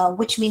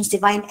 which means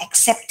divine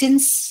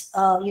acceptance.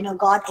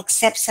 God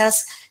accepts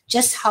us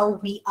just how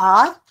we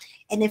are.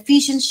 And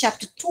Ephesians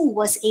chapter 2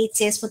 verse 8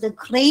 says, for the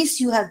grace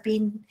you have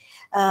been,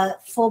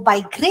 for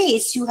by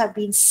grace you have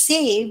been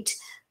saved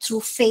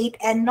through faith,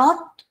 and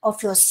not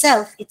of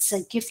yourself. It's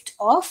a gift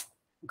of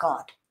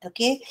God.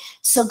 Okay,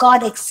 so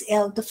God,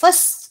 the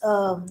first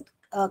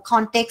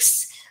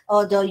context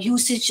or the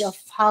usage of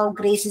how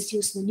grace is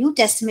used in the New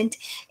Testament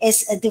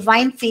is a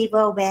divine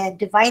favor, where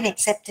divine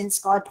acceptance,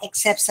 God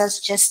accepts us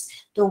just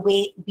the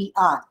way we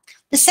are.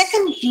 The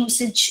second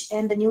usage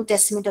in the New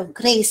Testament of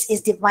grace is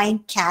divine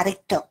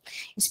character.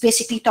 It's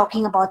basically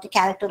talking about the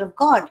character of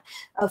God.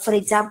 For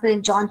example,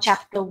 in John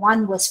chapter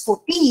 1 verse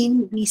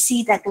 14, we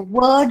see that the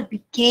Word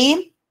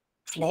became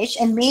flesh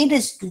and made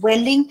his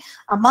dwelling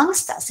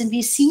amongst us, and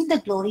we see the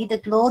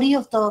glory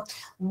of the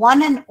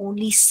one and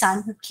only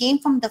Son who came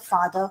from the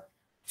Father,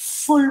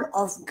 full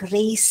of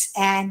grace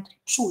and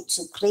truth.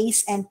 So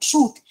grace and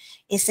truth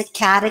is the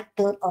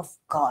character of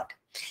God.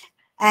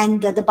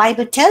 And the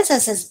Bible tells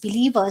us as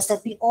believers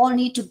that we all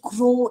need to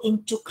grow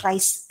into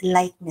Christ's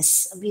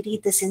likeness. We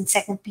read this in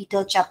 2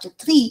 Peter chapter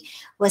 3,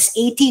 verse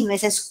 18, where it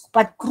says,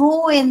 but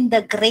grow in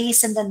the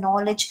grace and the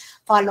knowledge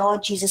of our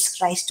Lord Jesus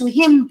Christ. To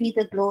him be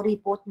the glory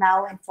both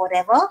now and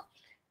forever.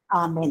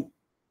 Amen.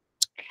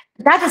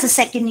 That is the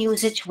second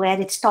usage, where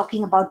it's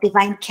talking about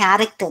divine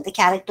character, the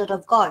character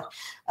of God.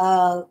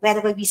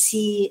 Wherever we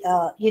see,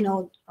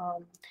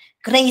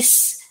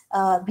 grace,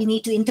 we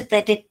need to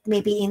interpret it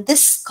maybe in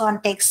this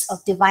context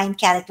of divine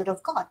character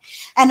of God.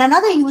 And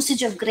another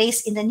usage of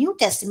grace in the New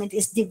Testament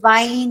is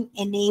divine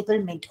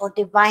enablement or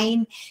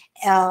divine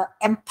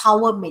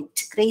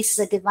empowerment. Grace is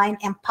a divine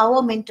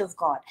empowerment of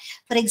God.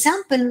 For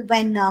example,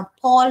 when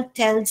Paul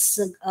tells,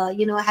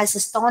 has a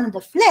thorn in the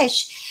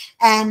flesh,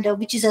 and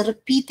which is a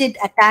repeated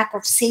attack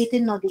of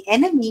Satan or the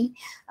enemy,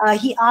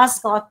 he asks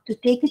God to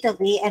take it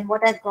away. And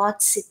what does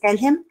God tell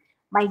him?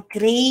 My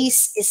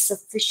grace is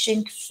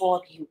sufficient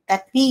for you.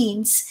 That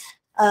means,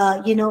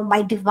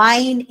 my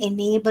divine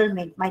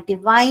enablement, my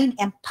divine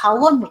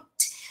empowerment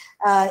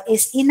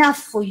is enough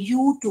for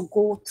you to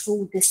go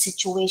through this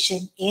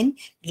situation in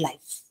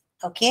life.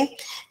 Okay,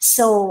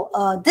 so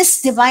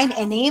this divine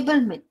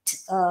enablement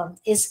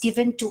is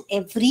given to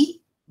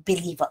every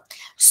believer.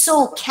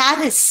 So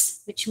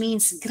charis, which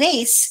means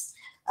grace,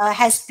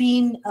 has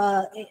been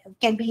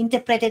can be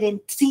interpreted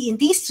in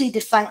these three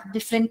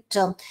different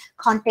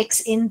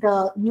contexts in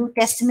the New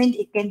Testament.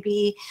 It can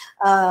be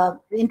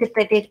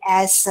interpreted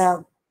as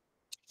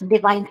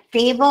divine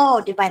favor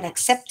or divine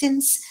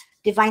acceptance,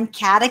 divine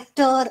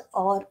character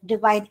or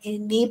divine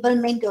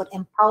enablement or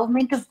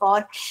empowerment of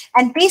God.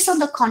 And based on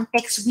the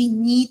context, we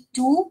need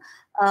to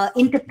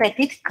interpret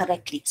it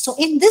correctly. So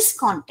in this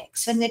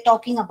context, when we're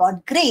talking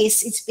about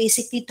grace, it's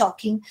basically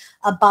talking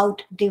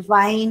about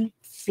divine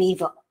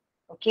favor.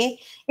 Okay,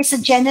 it's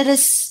a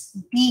generous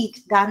deed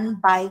done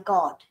by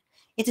God.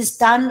 It is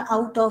done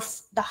out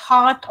of the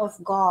heart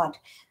of God,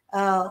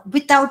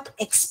 without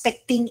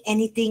expecting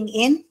anything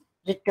in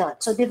return.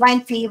 So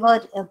divine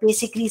favor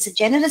basically is a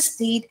generous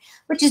deed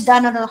which is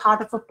done out of the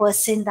heart of a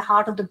person, the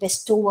heart of the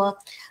bestower,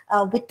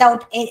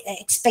 without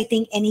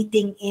expecting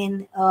anything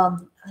in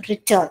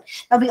return.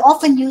 Now we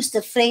often use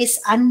the phrase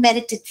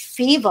unmerited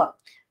favor.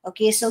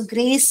 Okay, so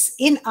grace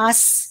in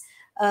us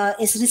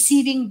is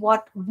receiving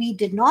what we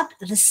did not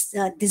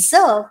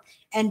deserve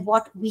and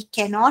what we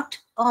cannot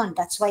earn.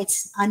 That's why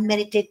it's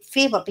unmerited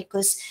favor,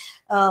 because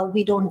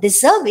we don't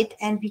deserve it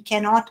and we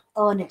cannot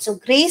earn it. So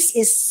grace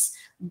is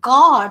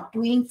God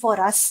doing for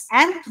us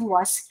and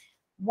through us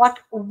what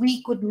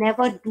we could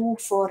never do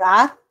for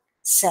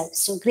ourselves.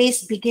 So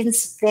grace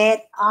begins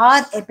where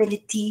our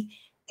ability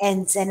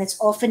ends, and it's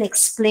often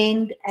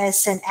explained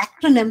as an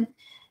acronym,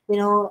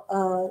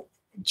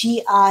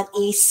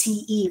 GRACE,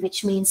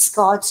 which means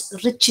God's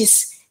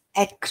riches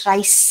at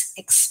Christ's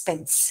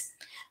expense.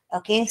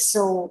 Okay,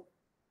 so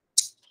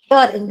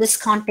here in this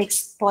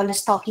context, Paul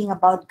is talking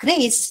about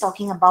grace,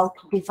 talking about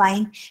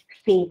divine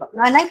favor.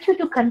 Now, I'd like you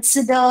to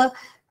consider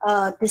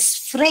this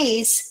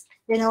phrase,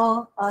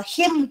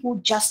 him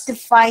who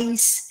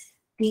justifies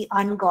the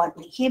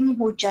ungodly, him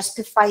who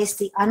justifies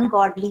the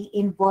ungodly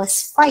in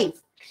verse 5.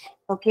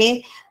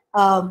 Okay,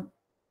 now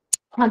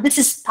this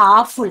is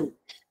powerful.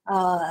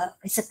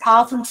 it's a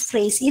powerful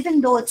phrase.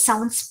 Even though it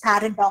sounds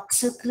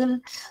paradoxical,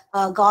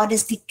 God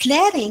is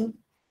declaring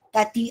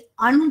that the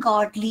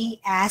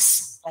ungodly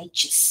as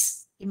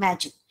righteous.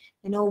 Imagine,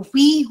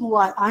 we who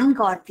are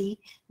ungodly,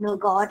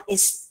 God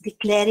is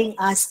declaring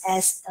us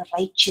as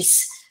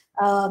righteous.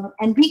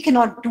 And we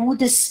cannot do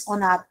this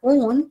on our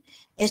own.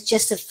 It's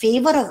just a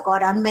favor of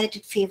God,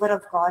 unmerited favor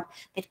of God,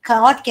 that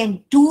God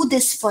can do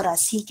this for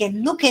us. He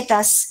can look at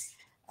us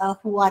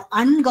who are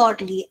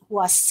ungodly, who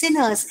are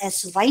sinners,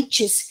 as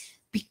righteous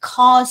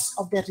because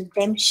of the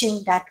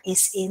redemption that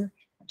is in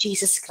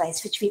Jesus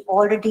Christ, which we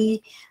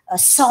already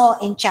saw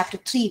in chapter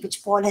 3,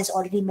 which Paul has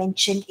already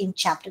mentioned in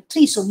chapter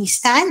 3. So we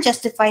stand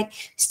justified,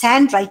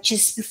 stand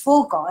righteous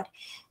before God.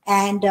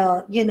 And,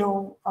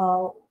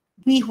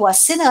 we who are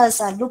sinners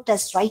are looked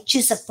as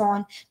righteous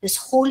upon this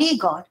holy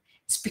God.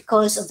 It's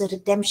because of the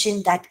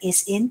redemption that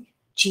is in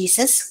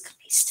Jesus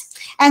Christ.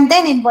 And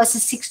then in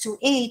verses 6 to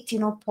 8,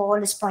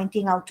 Paul is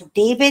pointing out to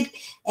David.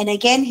 And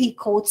again, he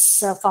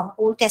quotes from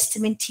Old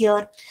Testament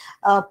here.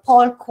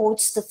 Paul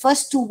quotes the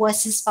first two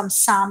verses from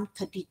Psalm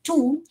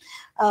 32.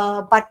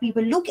 But we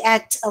will look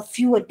at a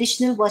few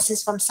additional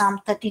verses from Psalm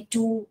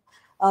 32.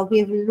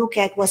 We will look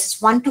at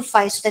verses 1 to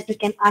 5 so that we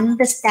can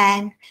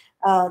understand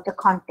the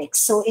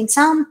context. So in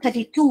Psalm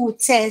 32,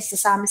 it says, the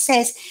psalmist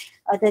says,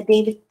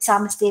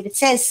 psalmist David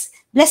says,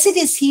 "Blessed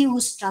is he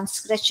whose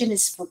transgression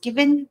is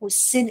forgiven, whose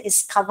sin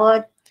is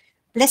covered.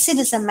 Blessed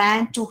is a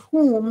man to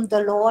whom the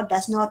Lord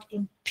does not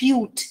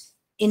impute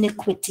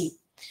iniquity,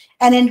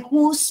 and in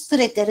whose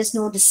spirit there is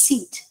no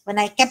deceit. When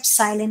I kept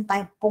silent,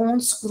 my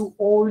bones grew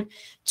old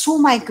through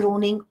my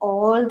groaning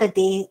all the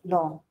day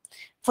long.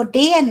 For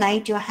day and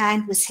night your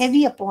hand was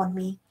heavy upon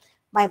me.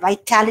 My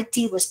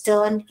vitality was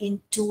turned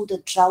into the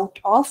drought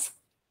of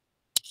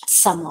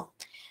summer."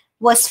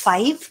 Verse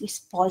 5,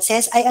 Paul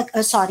says,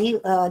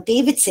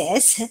 David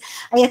says,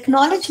 "I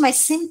acknowledge my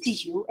sin to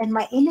you, and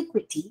my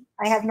iniquity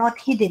I have not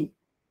hidden.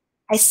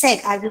 I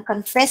said, I will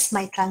confess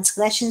my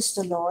transgressions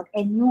to the Lord,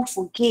 and you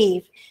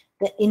forgave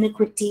the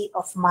iniquity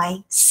of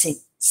my sin."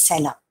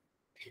 Selah.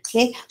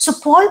 Okay, so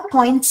Paul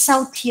points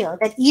out here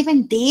that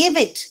even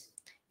David,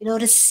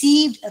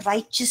 received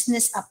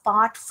righteousness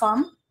apart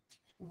from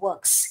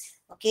works.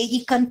 Okay,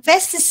 he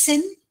confessed his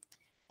sin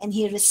and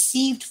he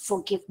received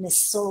forgiveness.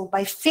 So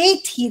by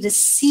faith, he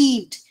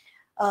received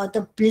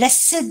the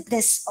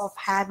blessedness of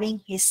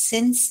having his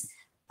sins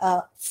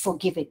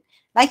forgiven.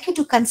 I'd like you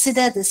to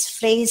consider this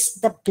phrase,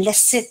 the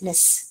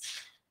blessedness.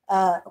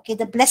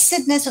 The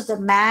blessedness of the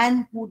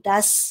man who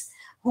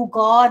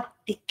God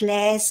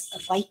declares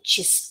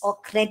righteous or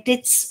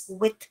credits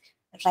with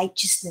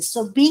righteousness.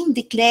 So being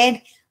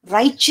declared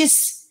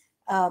righteous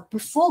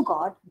before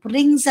God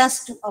brings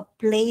us to a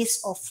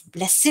place of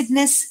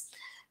blessedness.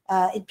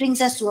 It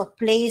brings us to a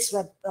place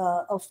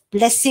of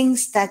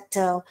blessings that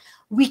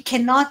we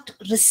cannot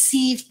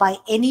receive by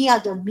any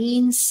other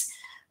means,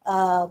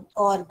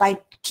 or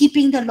by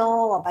keeping the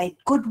law, or by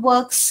good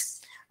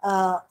works,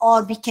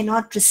 or we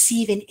cannot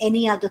receive in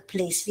any other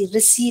place. We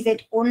receive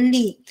it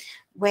only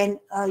when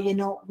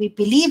we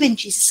believe in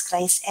Jesus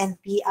Christ and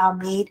we are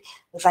made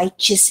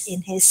righteous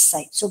in his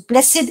sight. So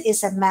blessed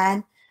is a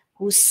man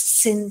whose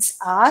sins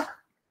are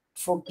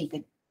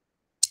forgiven.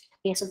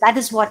 Okay, so that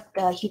is what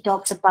he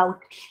talks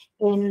about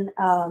in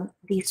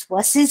these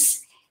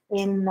verses,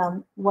 in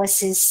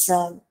verses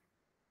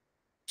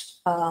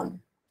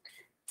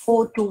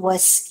 4 to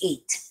verse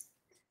 8.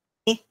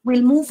 Okay,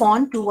 we'll move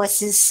on to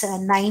verses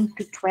 9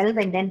 to 12,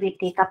 and then we'll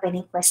take up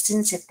any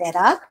questions if there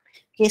are.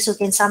 Okay, so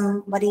can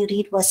somebody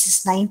read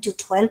verses 9 to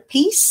 12,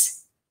 please?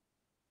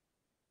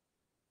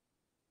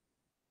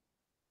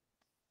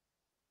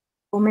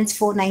 Romans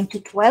 4, 9 to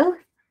 12.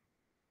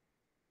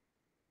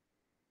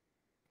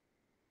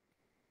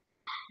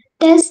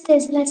 Does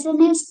this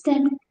blessedness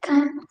then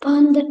come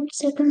upon the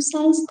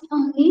circumcised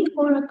only,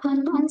 or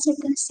upon the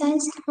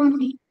uncircumcised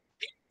only?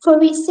 For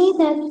we say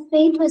that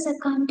faith was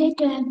accounted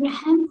to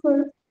Abraham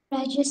for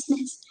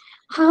righteousness.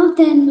 How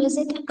then was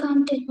it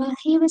accounted while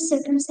he was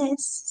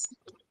circumcised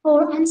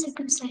or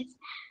uncircumcised?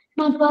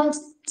 Not while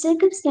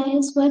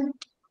circumcised, but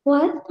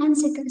while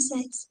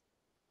uncircumcised.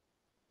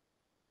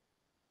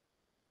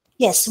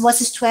 Yes,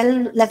 verses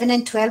 11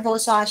 and 12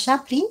 also,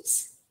 Asha,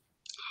 please.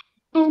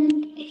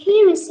 And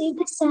he received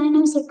the sign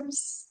of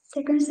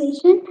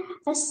circumcision,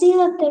 a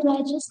seal of the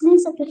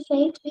righteousness of the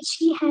faith which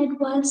he had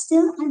while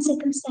still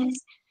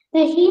uncircumcised,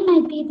 that he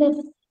might be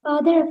the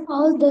father of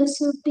all those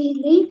who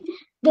believe,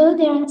 though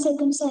they are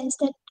uncircumcised,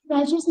 that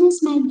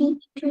righteousness might be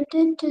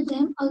imputed to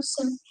them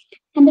also,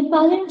 and the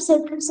father of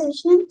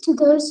circumcision to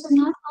those who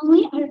not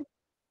only are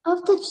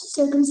of the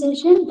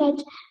circumcision,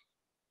 but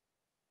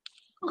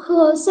who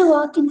also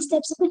walk in the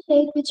steps of the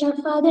faith which our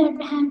father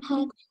Abraham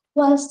had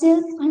while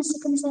still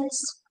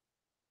uncircumcised.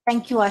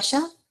 Thank you,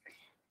 Asha.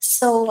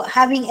 So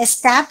having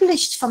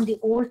established from the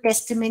Old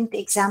Testament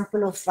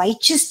example of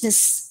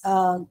righteousness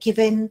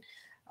given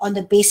on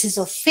the basis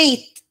of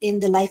faith in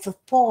the life of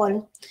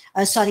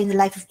in the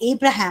life of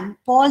Abraham,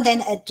 Paul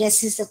then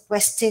addresses the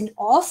question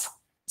of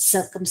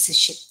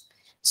circumcision.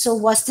 So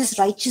was this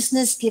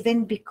righteousness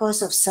given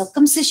because of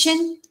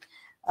circumcision?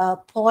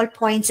 Paul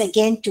points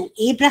again to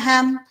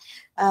Abraham,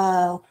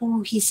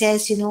 who he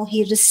says,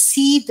 he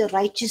received the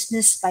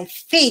righteousness by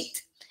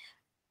faith.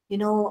 We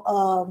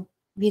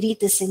read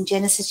this in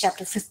Genesis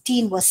chapter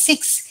 15, verse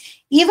 6.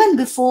 Even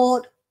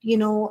before,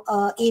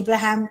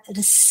 Abraham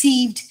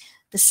received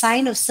the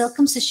sign of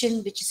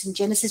circumcision, which is in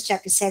Genesis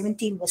chapter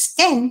 17, verse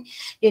 10,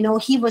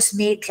 he was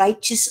made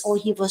righteous, or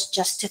he was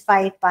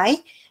justified by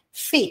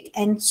faith.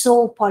 And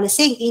so Paul is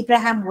saying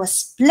Abraham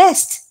was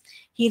blessed.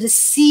 He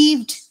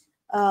received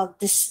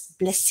this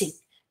blessing.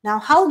 Now,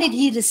 how did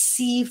he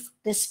receive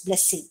this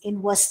blessing?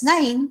 In verse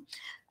 9,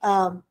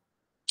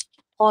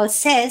 Paul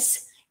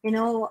says,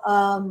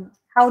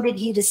 how did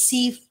he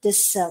receive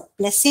this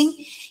blessing?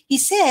 He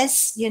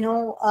says,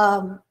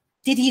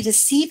 did he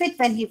receive it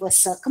when he was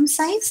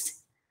circumcised,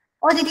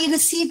 or did he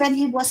receive when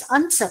he was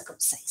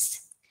uncircumcised?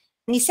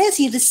 And he says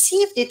he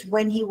received it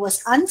when he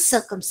was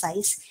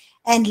uncircumcised,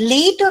 and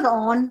later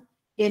on,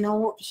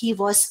 he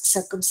was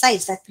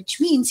circumcised. That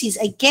which means he's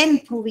again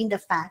proving the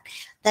fact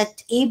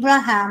that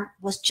Abraham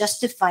was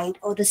justified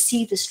or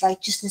received his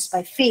righteousness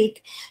by faith,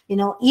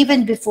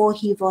 even before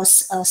he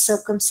was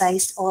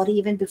circumcised, or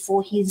even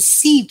before he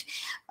received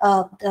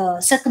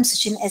the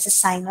circumcision as a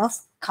sign of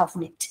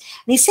covenant.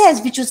 And he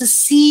says, which was a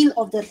seal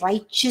of the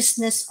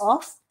righteousness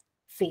of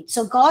faith.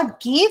 So God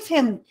gave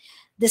him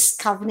this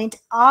covenant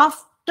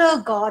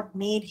after God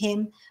made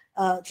him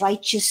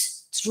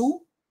righteous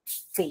through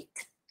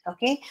faith.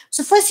 Okay,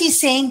 so first he's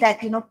saying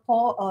that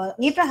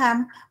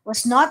Abraham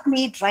was not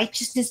made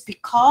righteousness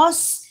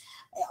because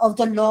of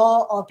the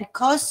law, or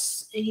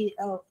because he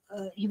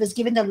was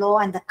given the law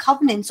and the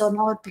covenants, or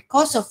not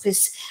because of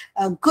his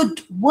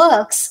good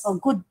works or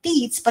good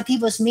deeds, but he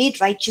was made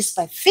righteous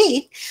by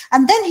faith.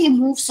 And then he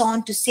moves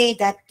on to say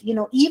that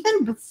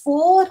even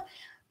before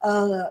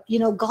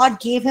God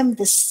gave him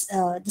this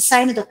the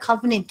sign of the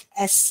covenant,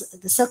 as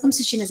the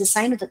circumcision as a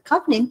sign of the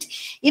covenant,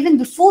 even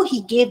before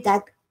he gave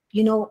that,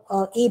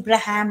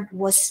 Abraham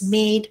was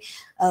made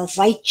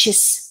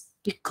righteous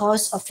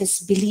because of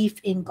his belief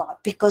in God,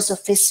 because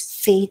of his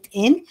faith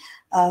in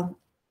God.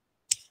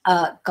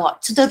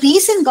 So the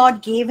reason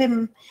God gave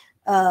him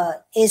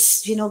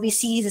is, we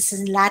see this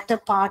in the latter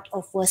part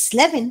of verse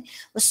 11,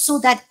 was so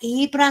that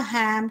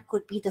Abraham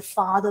could be the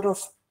father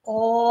of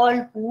all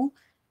who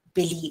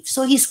believe.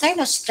 So he's kind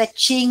of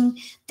stretching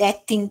their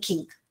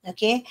thinking.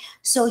 Okay,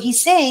 so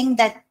he's saying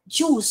that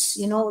Jews,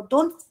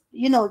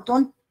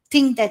 don't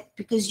think that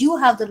because you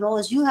have the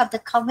laws, you have the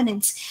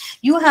covenants,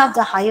 you have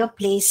the higher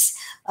place,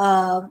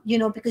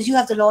 because you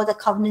have the law, the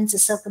covenants, the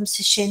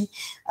circumcision,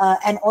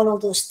 and all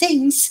of those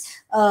things.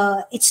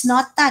 It's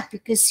not that,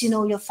 because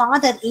your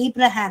father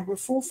Abraham, your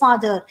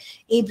forefather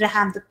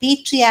Abraham, the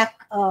patriarch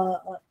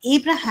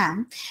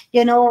Abraham,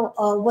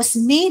 was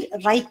made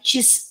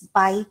righteous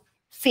by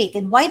faith.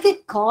 And why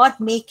did God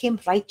make him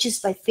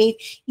righteous by faith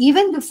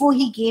even before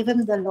he gave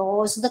him the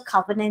laws, the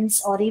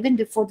covenants, or even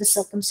before the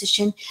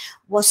circumcision?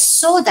 Was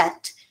so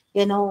that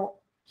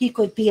he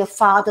could be a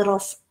father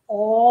of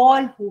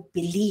all who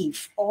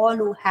believe, all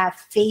who have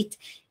faith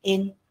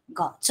in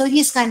God. So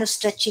he's kind of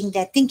stretching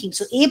their thinking.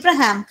 So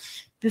Abraham,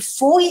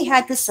 before he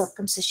had the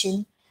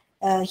circumcision,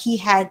 he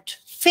had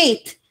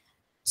faith.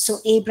 So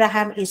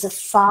Abraham is a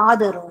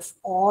father of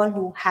all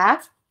who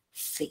have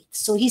faith.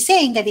 So he's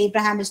saying that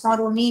Abraham is not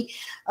only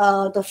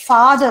the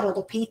father or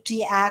the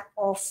patriarch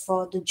of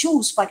the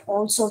Jews, but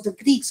also of the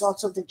Greeks,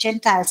 also of the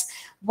Gentiles.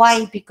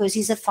 Why? Because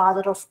he's a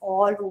father of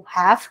all who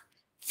have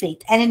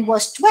faith. And in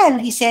verse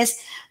 12, he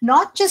says,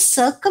 not just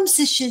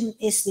circumcision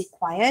is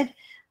required,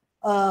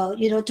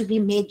 to be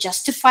made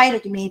justified or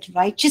to be made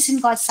righteous in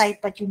God's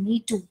sight, but you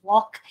need to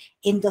walk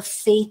in the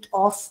faith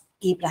of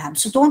Abraham.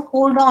 So don't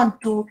hold on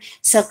to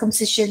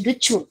circumcision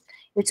ritual.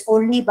 It's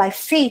only by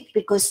faith,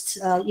 because,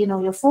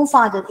 your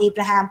forefather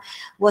Abraham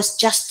was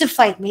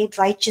justified, made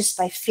righteous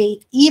by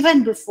faith,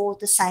 even before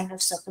the sign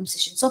of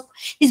circumcision. So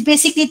he's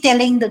basically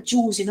telling the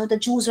Jews, the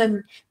Jews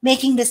were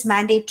making this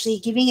mandatory,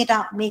 giving it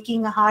up,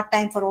 making a hard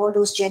time for all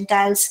those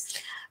Gentiles,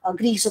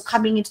 Greeks who are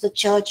coming into the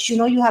church.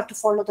 You have to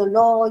follow the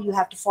law, you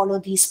have to follow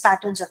these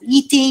patterns of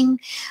eating,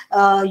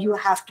 you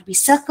have to be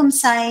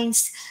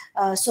circumcised.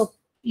 So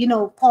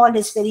Paul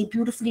is very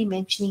beautifully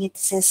mentioning it.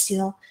 Says,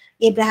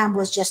 Abraham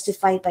was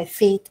justified by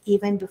faith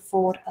even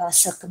before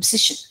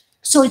circumcision.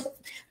 So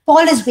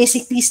Paul is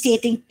basically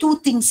stating two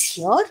things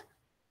here.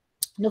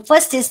 The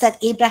first is that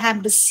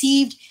Abraham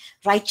received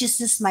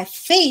righteousness by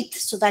faith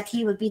so that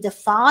he will be the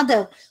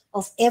father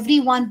of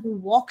everyone who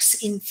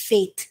walks in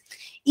faith,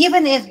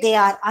 even if they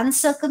are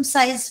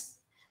uncircumcised,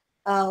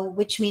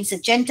 which means the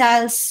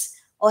Gentiles,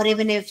 or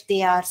even if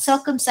they are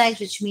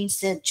circumcised, which means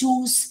the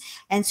Jews.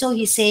 And so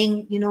he's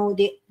saying,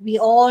 we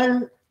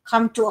all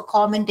come to a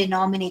common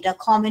denominator, a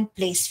common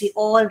place. We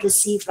all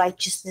receive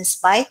righteousness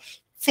by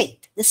faith.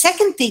 The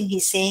second thing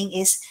he's saying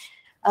is,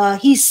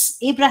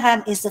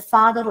 Abraham is the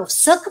father of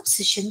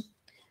circumcision,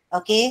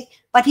 okay?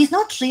 But he's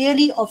not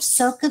really of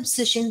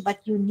circumcision, but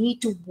you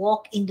need to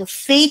walk in the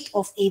faith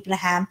of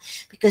Abraham,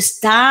 because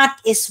that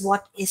is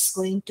what is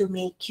going to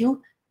make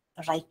you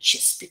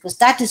righteous, because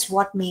that is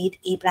what made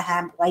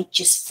Abraham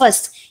righteous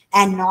first,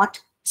 and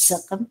not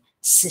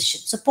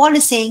circumcision. So Paul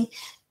is saying,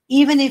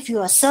 even if you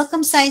are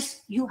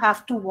circumcised, you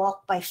have to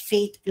walk by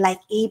faith like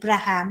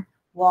Abraham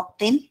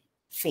walked in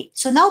faith.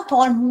 So now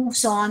Paul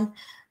moves on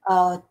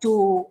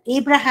to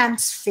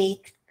Abraham's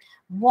faith.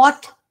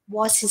 What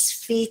was his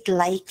faith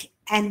like,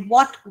 and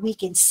what we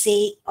can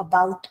say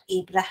about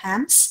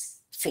Abraham's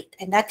faith?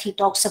 And that he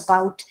talks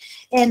about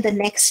in the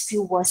next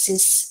few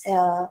verses,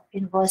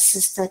 in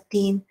verses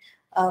 13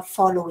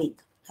 following.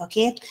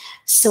 Okay,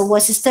 so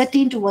verses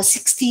 13 to verse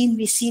 16,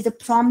 we see the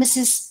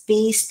promises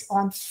based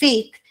on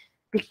faith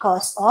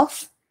because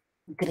of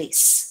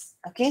grace.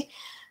 Okay,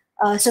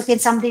 so can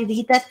somebody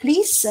read that,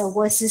 please?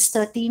 Verses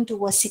 13 to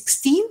verse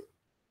 16.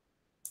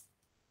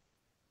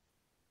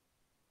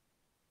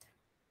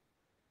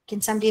 Can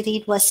somebody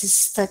read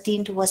verses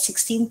 13 to verse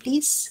 16,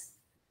 please?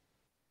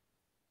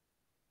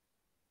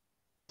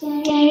 Can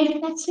I read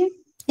it, Pastor?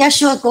 Yeah,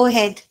 sure, go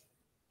ahead.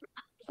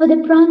 For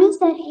the promise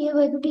that he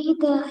would be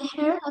the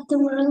heir of the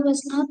world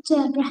was not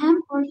to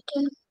Abraham or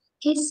to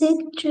his seed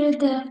through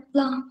the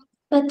law,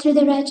 but through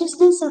the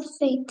righteousness of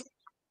faith.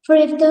 For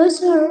if those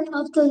who are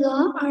of the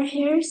law are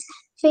heirs,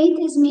 faith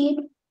is made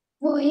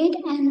void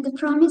and the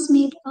promise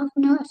made of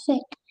no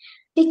effect.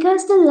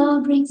 Because the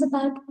law brings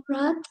about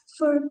wrath,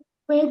 for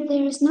where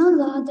there is no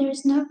law, there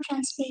is no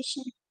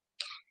transgression.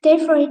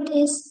 Therefore it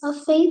is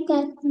of faith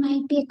that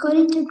might be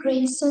according to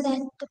grace, so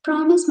that the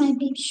promise might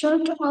be sure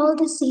to all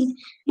the seed,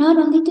 not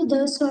only to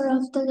those who are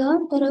of the law,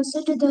 but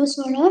also to those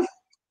who are of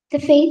the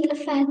faith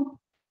of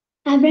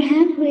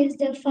Abraham, who is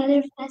the father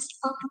of us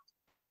all.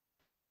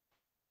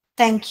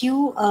 Thank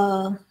you,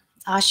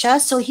 Asha.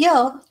 So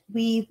here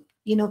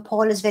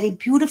Paul is very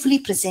beautifully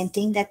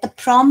presenting that the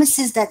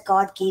promises that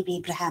God gave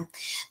Abraham,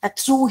 that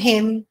through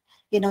him,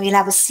 you'll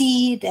have a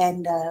seed,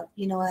 and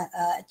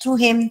through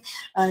him,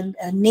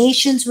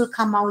 nations will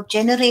come out,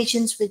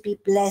 generations will be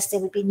blessed. They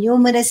will be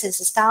numerous as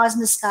the stars in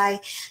the sky,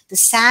 the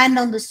sand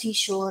on the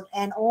seashore,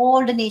 and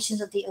all the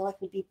nations of the earth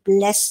will be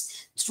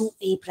blessed through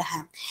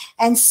Abraham.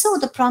 And so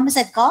the promise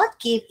that God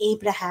gave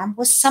Abraham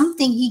was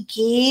something he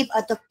gave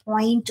at the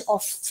point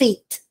of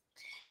faith.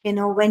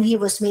 When he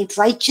was made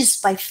righteous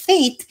by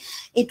faith,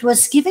 it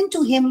was given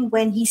to him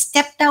when he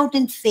stepped out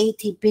in faith.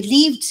 He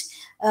believed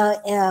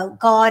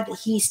God,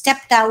 he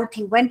stepped out,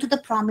 he went to the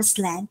promised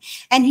land,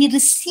 and he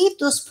received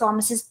those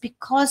promises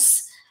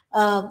because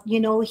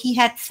he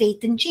had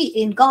faith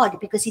in God,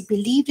 because he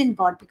believed in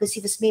God, because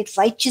he was made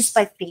righteous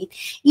by faith,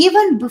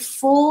 even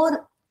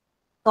before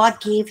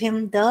God gave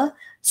him the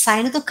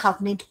sign of the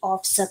covenant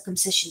of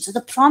circumcision. So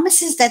the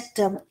promises that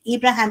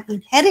Abraham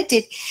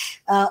inherited,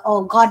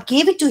 or God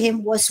gave it to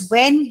him, was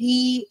when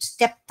he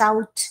stepped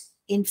out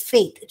in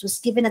faith. It was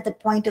given at the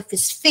point of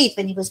his faith,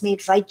 when he was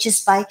made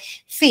righteous by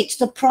faith.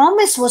 So the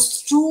promise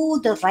was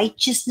through the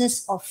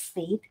righteousness of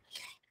faith,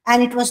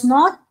 and it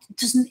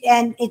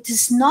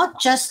is not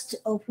just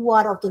who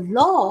are of the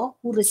law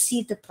who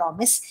receive the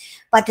promise,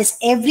 but as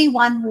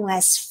everyone who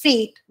has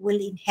faith will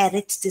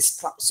inherit this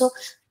promise. So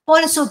Paul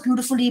is so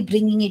beautifully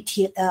bringing it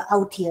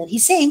out here.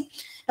 He's saying,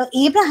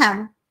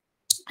 Abraham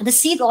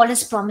received all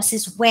his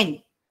promises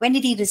when? When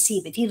did he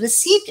receive it? He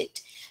received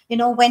it,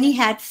 when he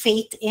had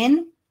faith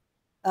in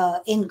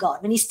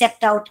God. When he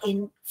stepped out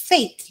in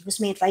faith, he was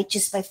made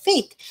righteous by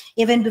faith,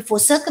 even before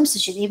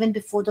circumcision, even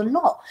before the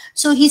law.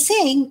 So he's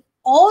saying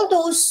all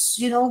those,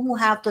 who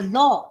have the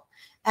law,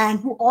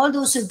 and all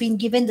those who have been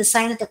given the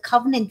sign of the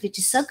covenant, which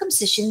is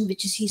circumcision,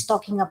 he's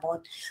talking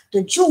about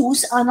the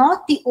Jews, are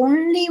not the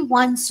only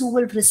ones who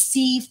will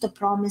receive the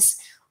promise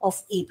of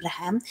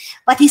Abraham.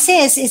 But he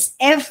says it's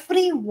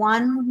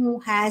everyone who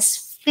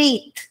has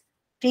faith.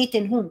 Faith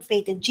in whom?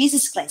 Faith in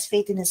Jesus Christ,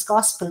 faith in his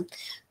gospel,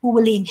 who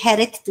will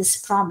inherit this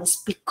promise,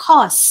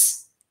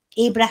 because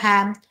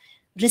Abraham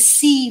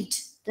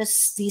received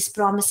these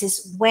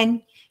promises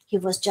when he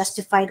was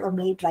justified or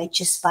made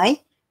righteous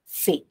by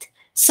faith.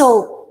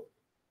 So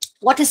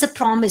what is the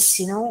promise?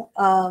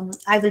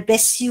 I will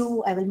bless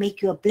you, I will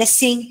make you a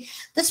blessing.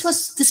 This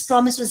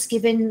promise was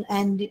given,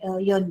 and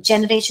your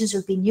generations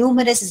will be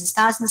numerous as the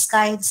stars in the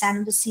sky, the sand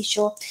on the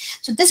seashore.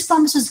 So this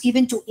promise was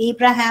given to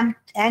Abraham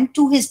and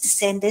to his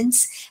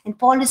descendants, and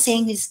Paul is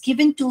saying it's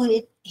given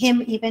to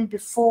him even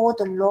before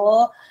the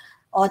law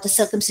or the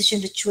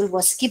circumcision ritual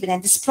was given.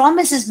 And this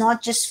promise is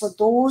not just for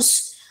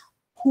those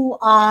who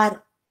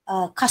are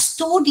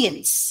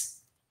custodians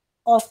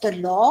of the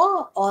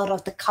law or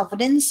of the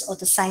covenants or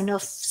the sign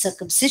of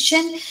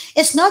circumcision.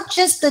 It's not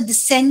just the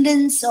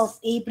descendants of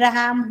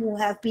Abraham who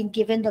have been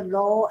given the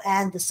law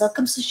and the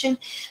circumcision,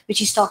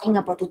 which is talking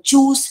about the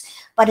Jews,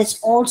 but it's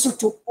also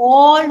to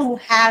all who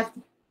have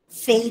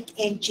faith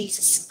in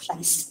Jesus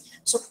Christ.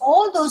 So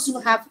all those who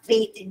have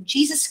faith in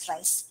Jesus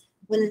Christ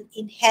will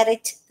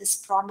inherit this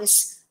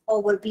promise,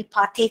 or will be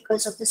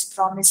partakers of this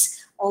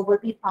promise, or will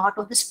be part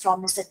of this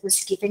promise that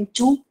was given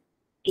to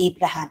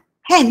Abraham.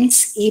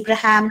 Hence,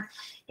 Abraham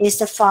is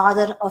the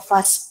father of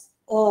us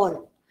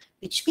all,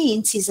 which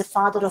means he's the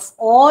father of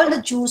all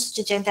the Jews,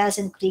 the Gentiles,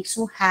 and Greeks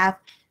who have,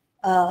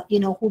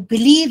 who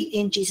believe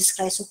in Jesus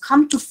Christ, who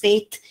come to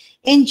faith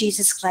in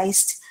Jesus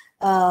Christ,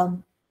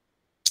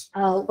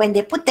 when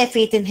they put their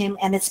faith in him,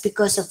 and it's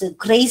because of the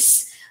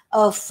grace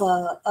of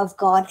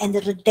God and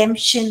the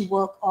redemption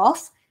work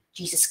of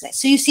Jesus Christ.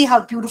 So you see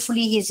how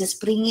beautifully he's just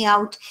bringing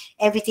out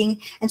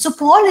everything. And so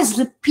Paul is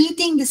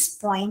repeating this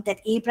point that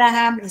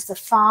Abraham is the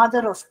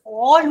father of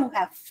all who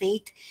have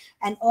faith,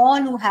 and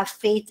all who have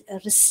faith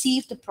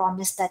receive the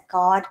promise that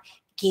God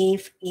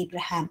gave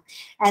Abraham.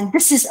 And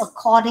this is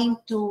according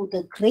to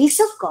the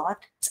grace of God.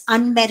 It's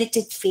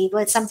unmerited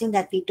favor. It's something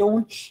that we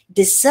don't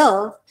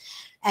deserve.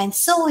 And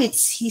so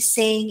he's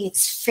saying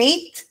it's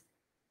faith,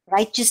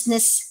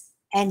 righteousness,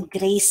 and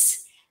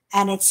grace.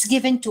 And it's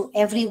given to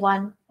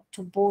everyone,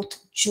 to both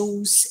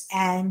Jews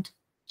and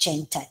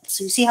Gentiles.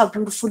 So you see how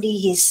beautifully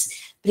he's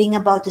bringing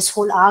about this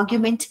whole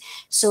argument.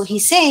 So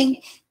he's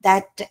saying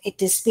that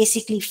it is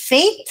basically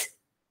faith,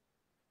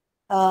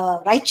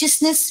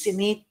 righteousness. We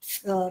made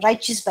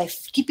righteous by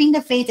keeping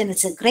the faith, and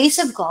it's a grace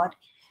of God,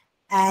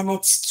 and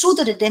it's through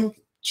the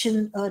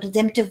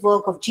redemptive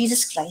work of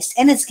Jesus Christ,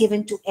 and it's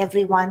given to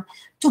everyone,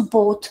 to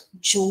both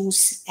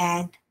Jews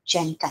and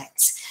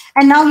Gentiles.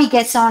 And now he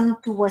gets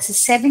on to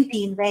verses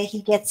 17, where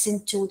he gets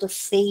into the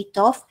faith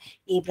of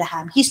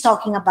Abraham. He's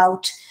talking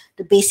about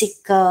the basic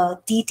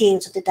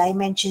details of the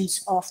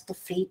dimensions of the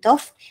faith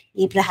of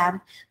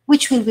Abraham,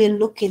 which we will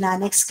look in our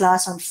next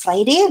class on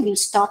Friday. We'll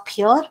stop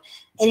here.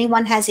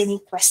 Anyone has any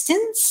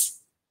questions?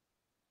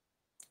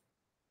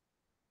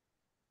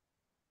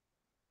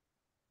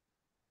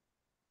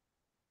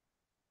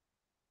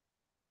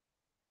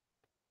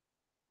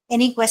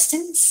 Any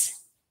questions?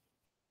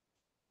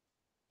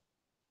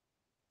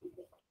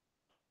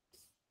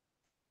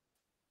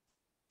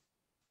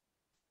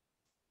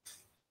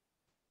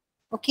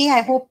 Okay,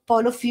 I hope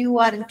all of you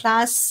are in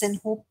class and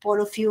hope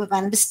all of you have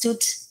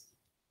understood.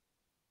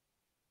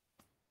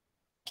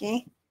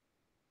 Okay.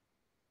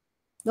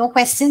 No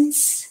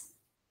questions?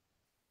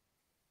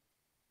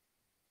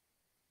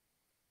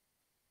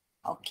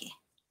 Okay.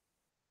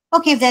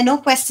 Okay, if there are no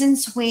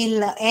questions,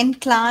 we'll end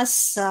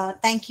class.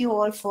 Thank you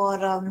all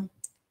for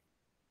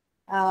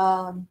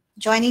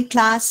joining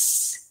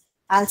class.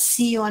 I'll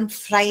see you on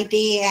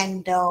Friday,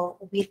 and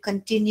we'll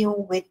continue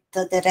with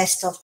the rest of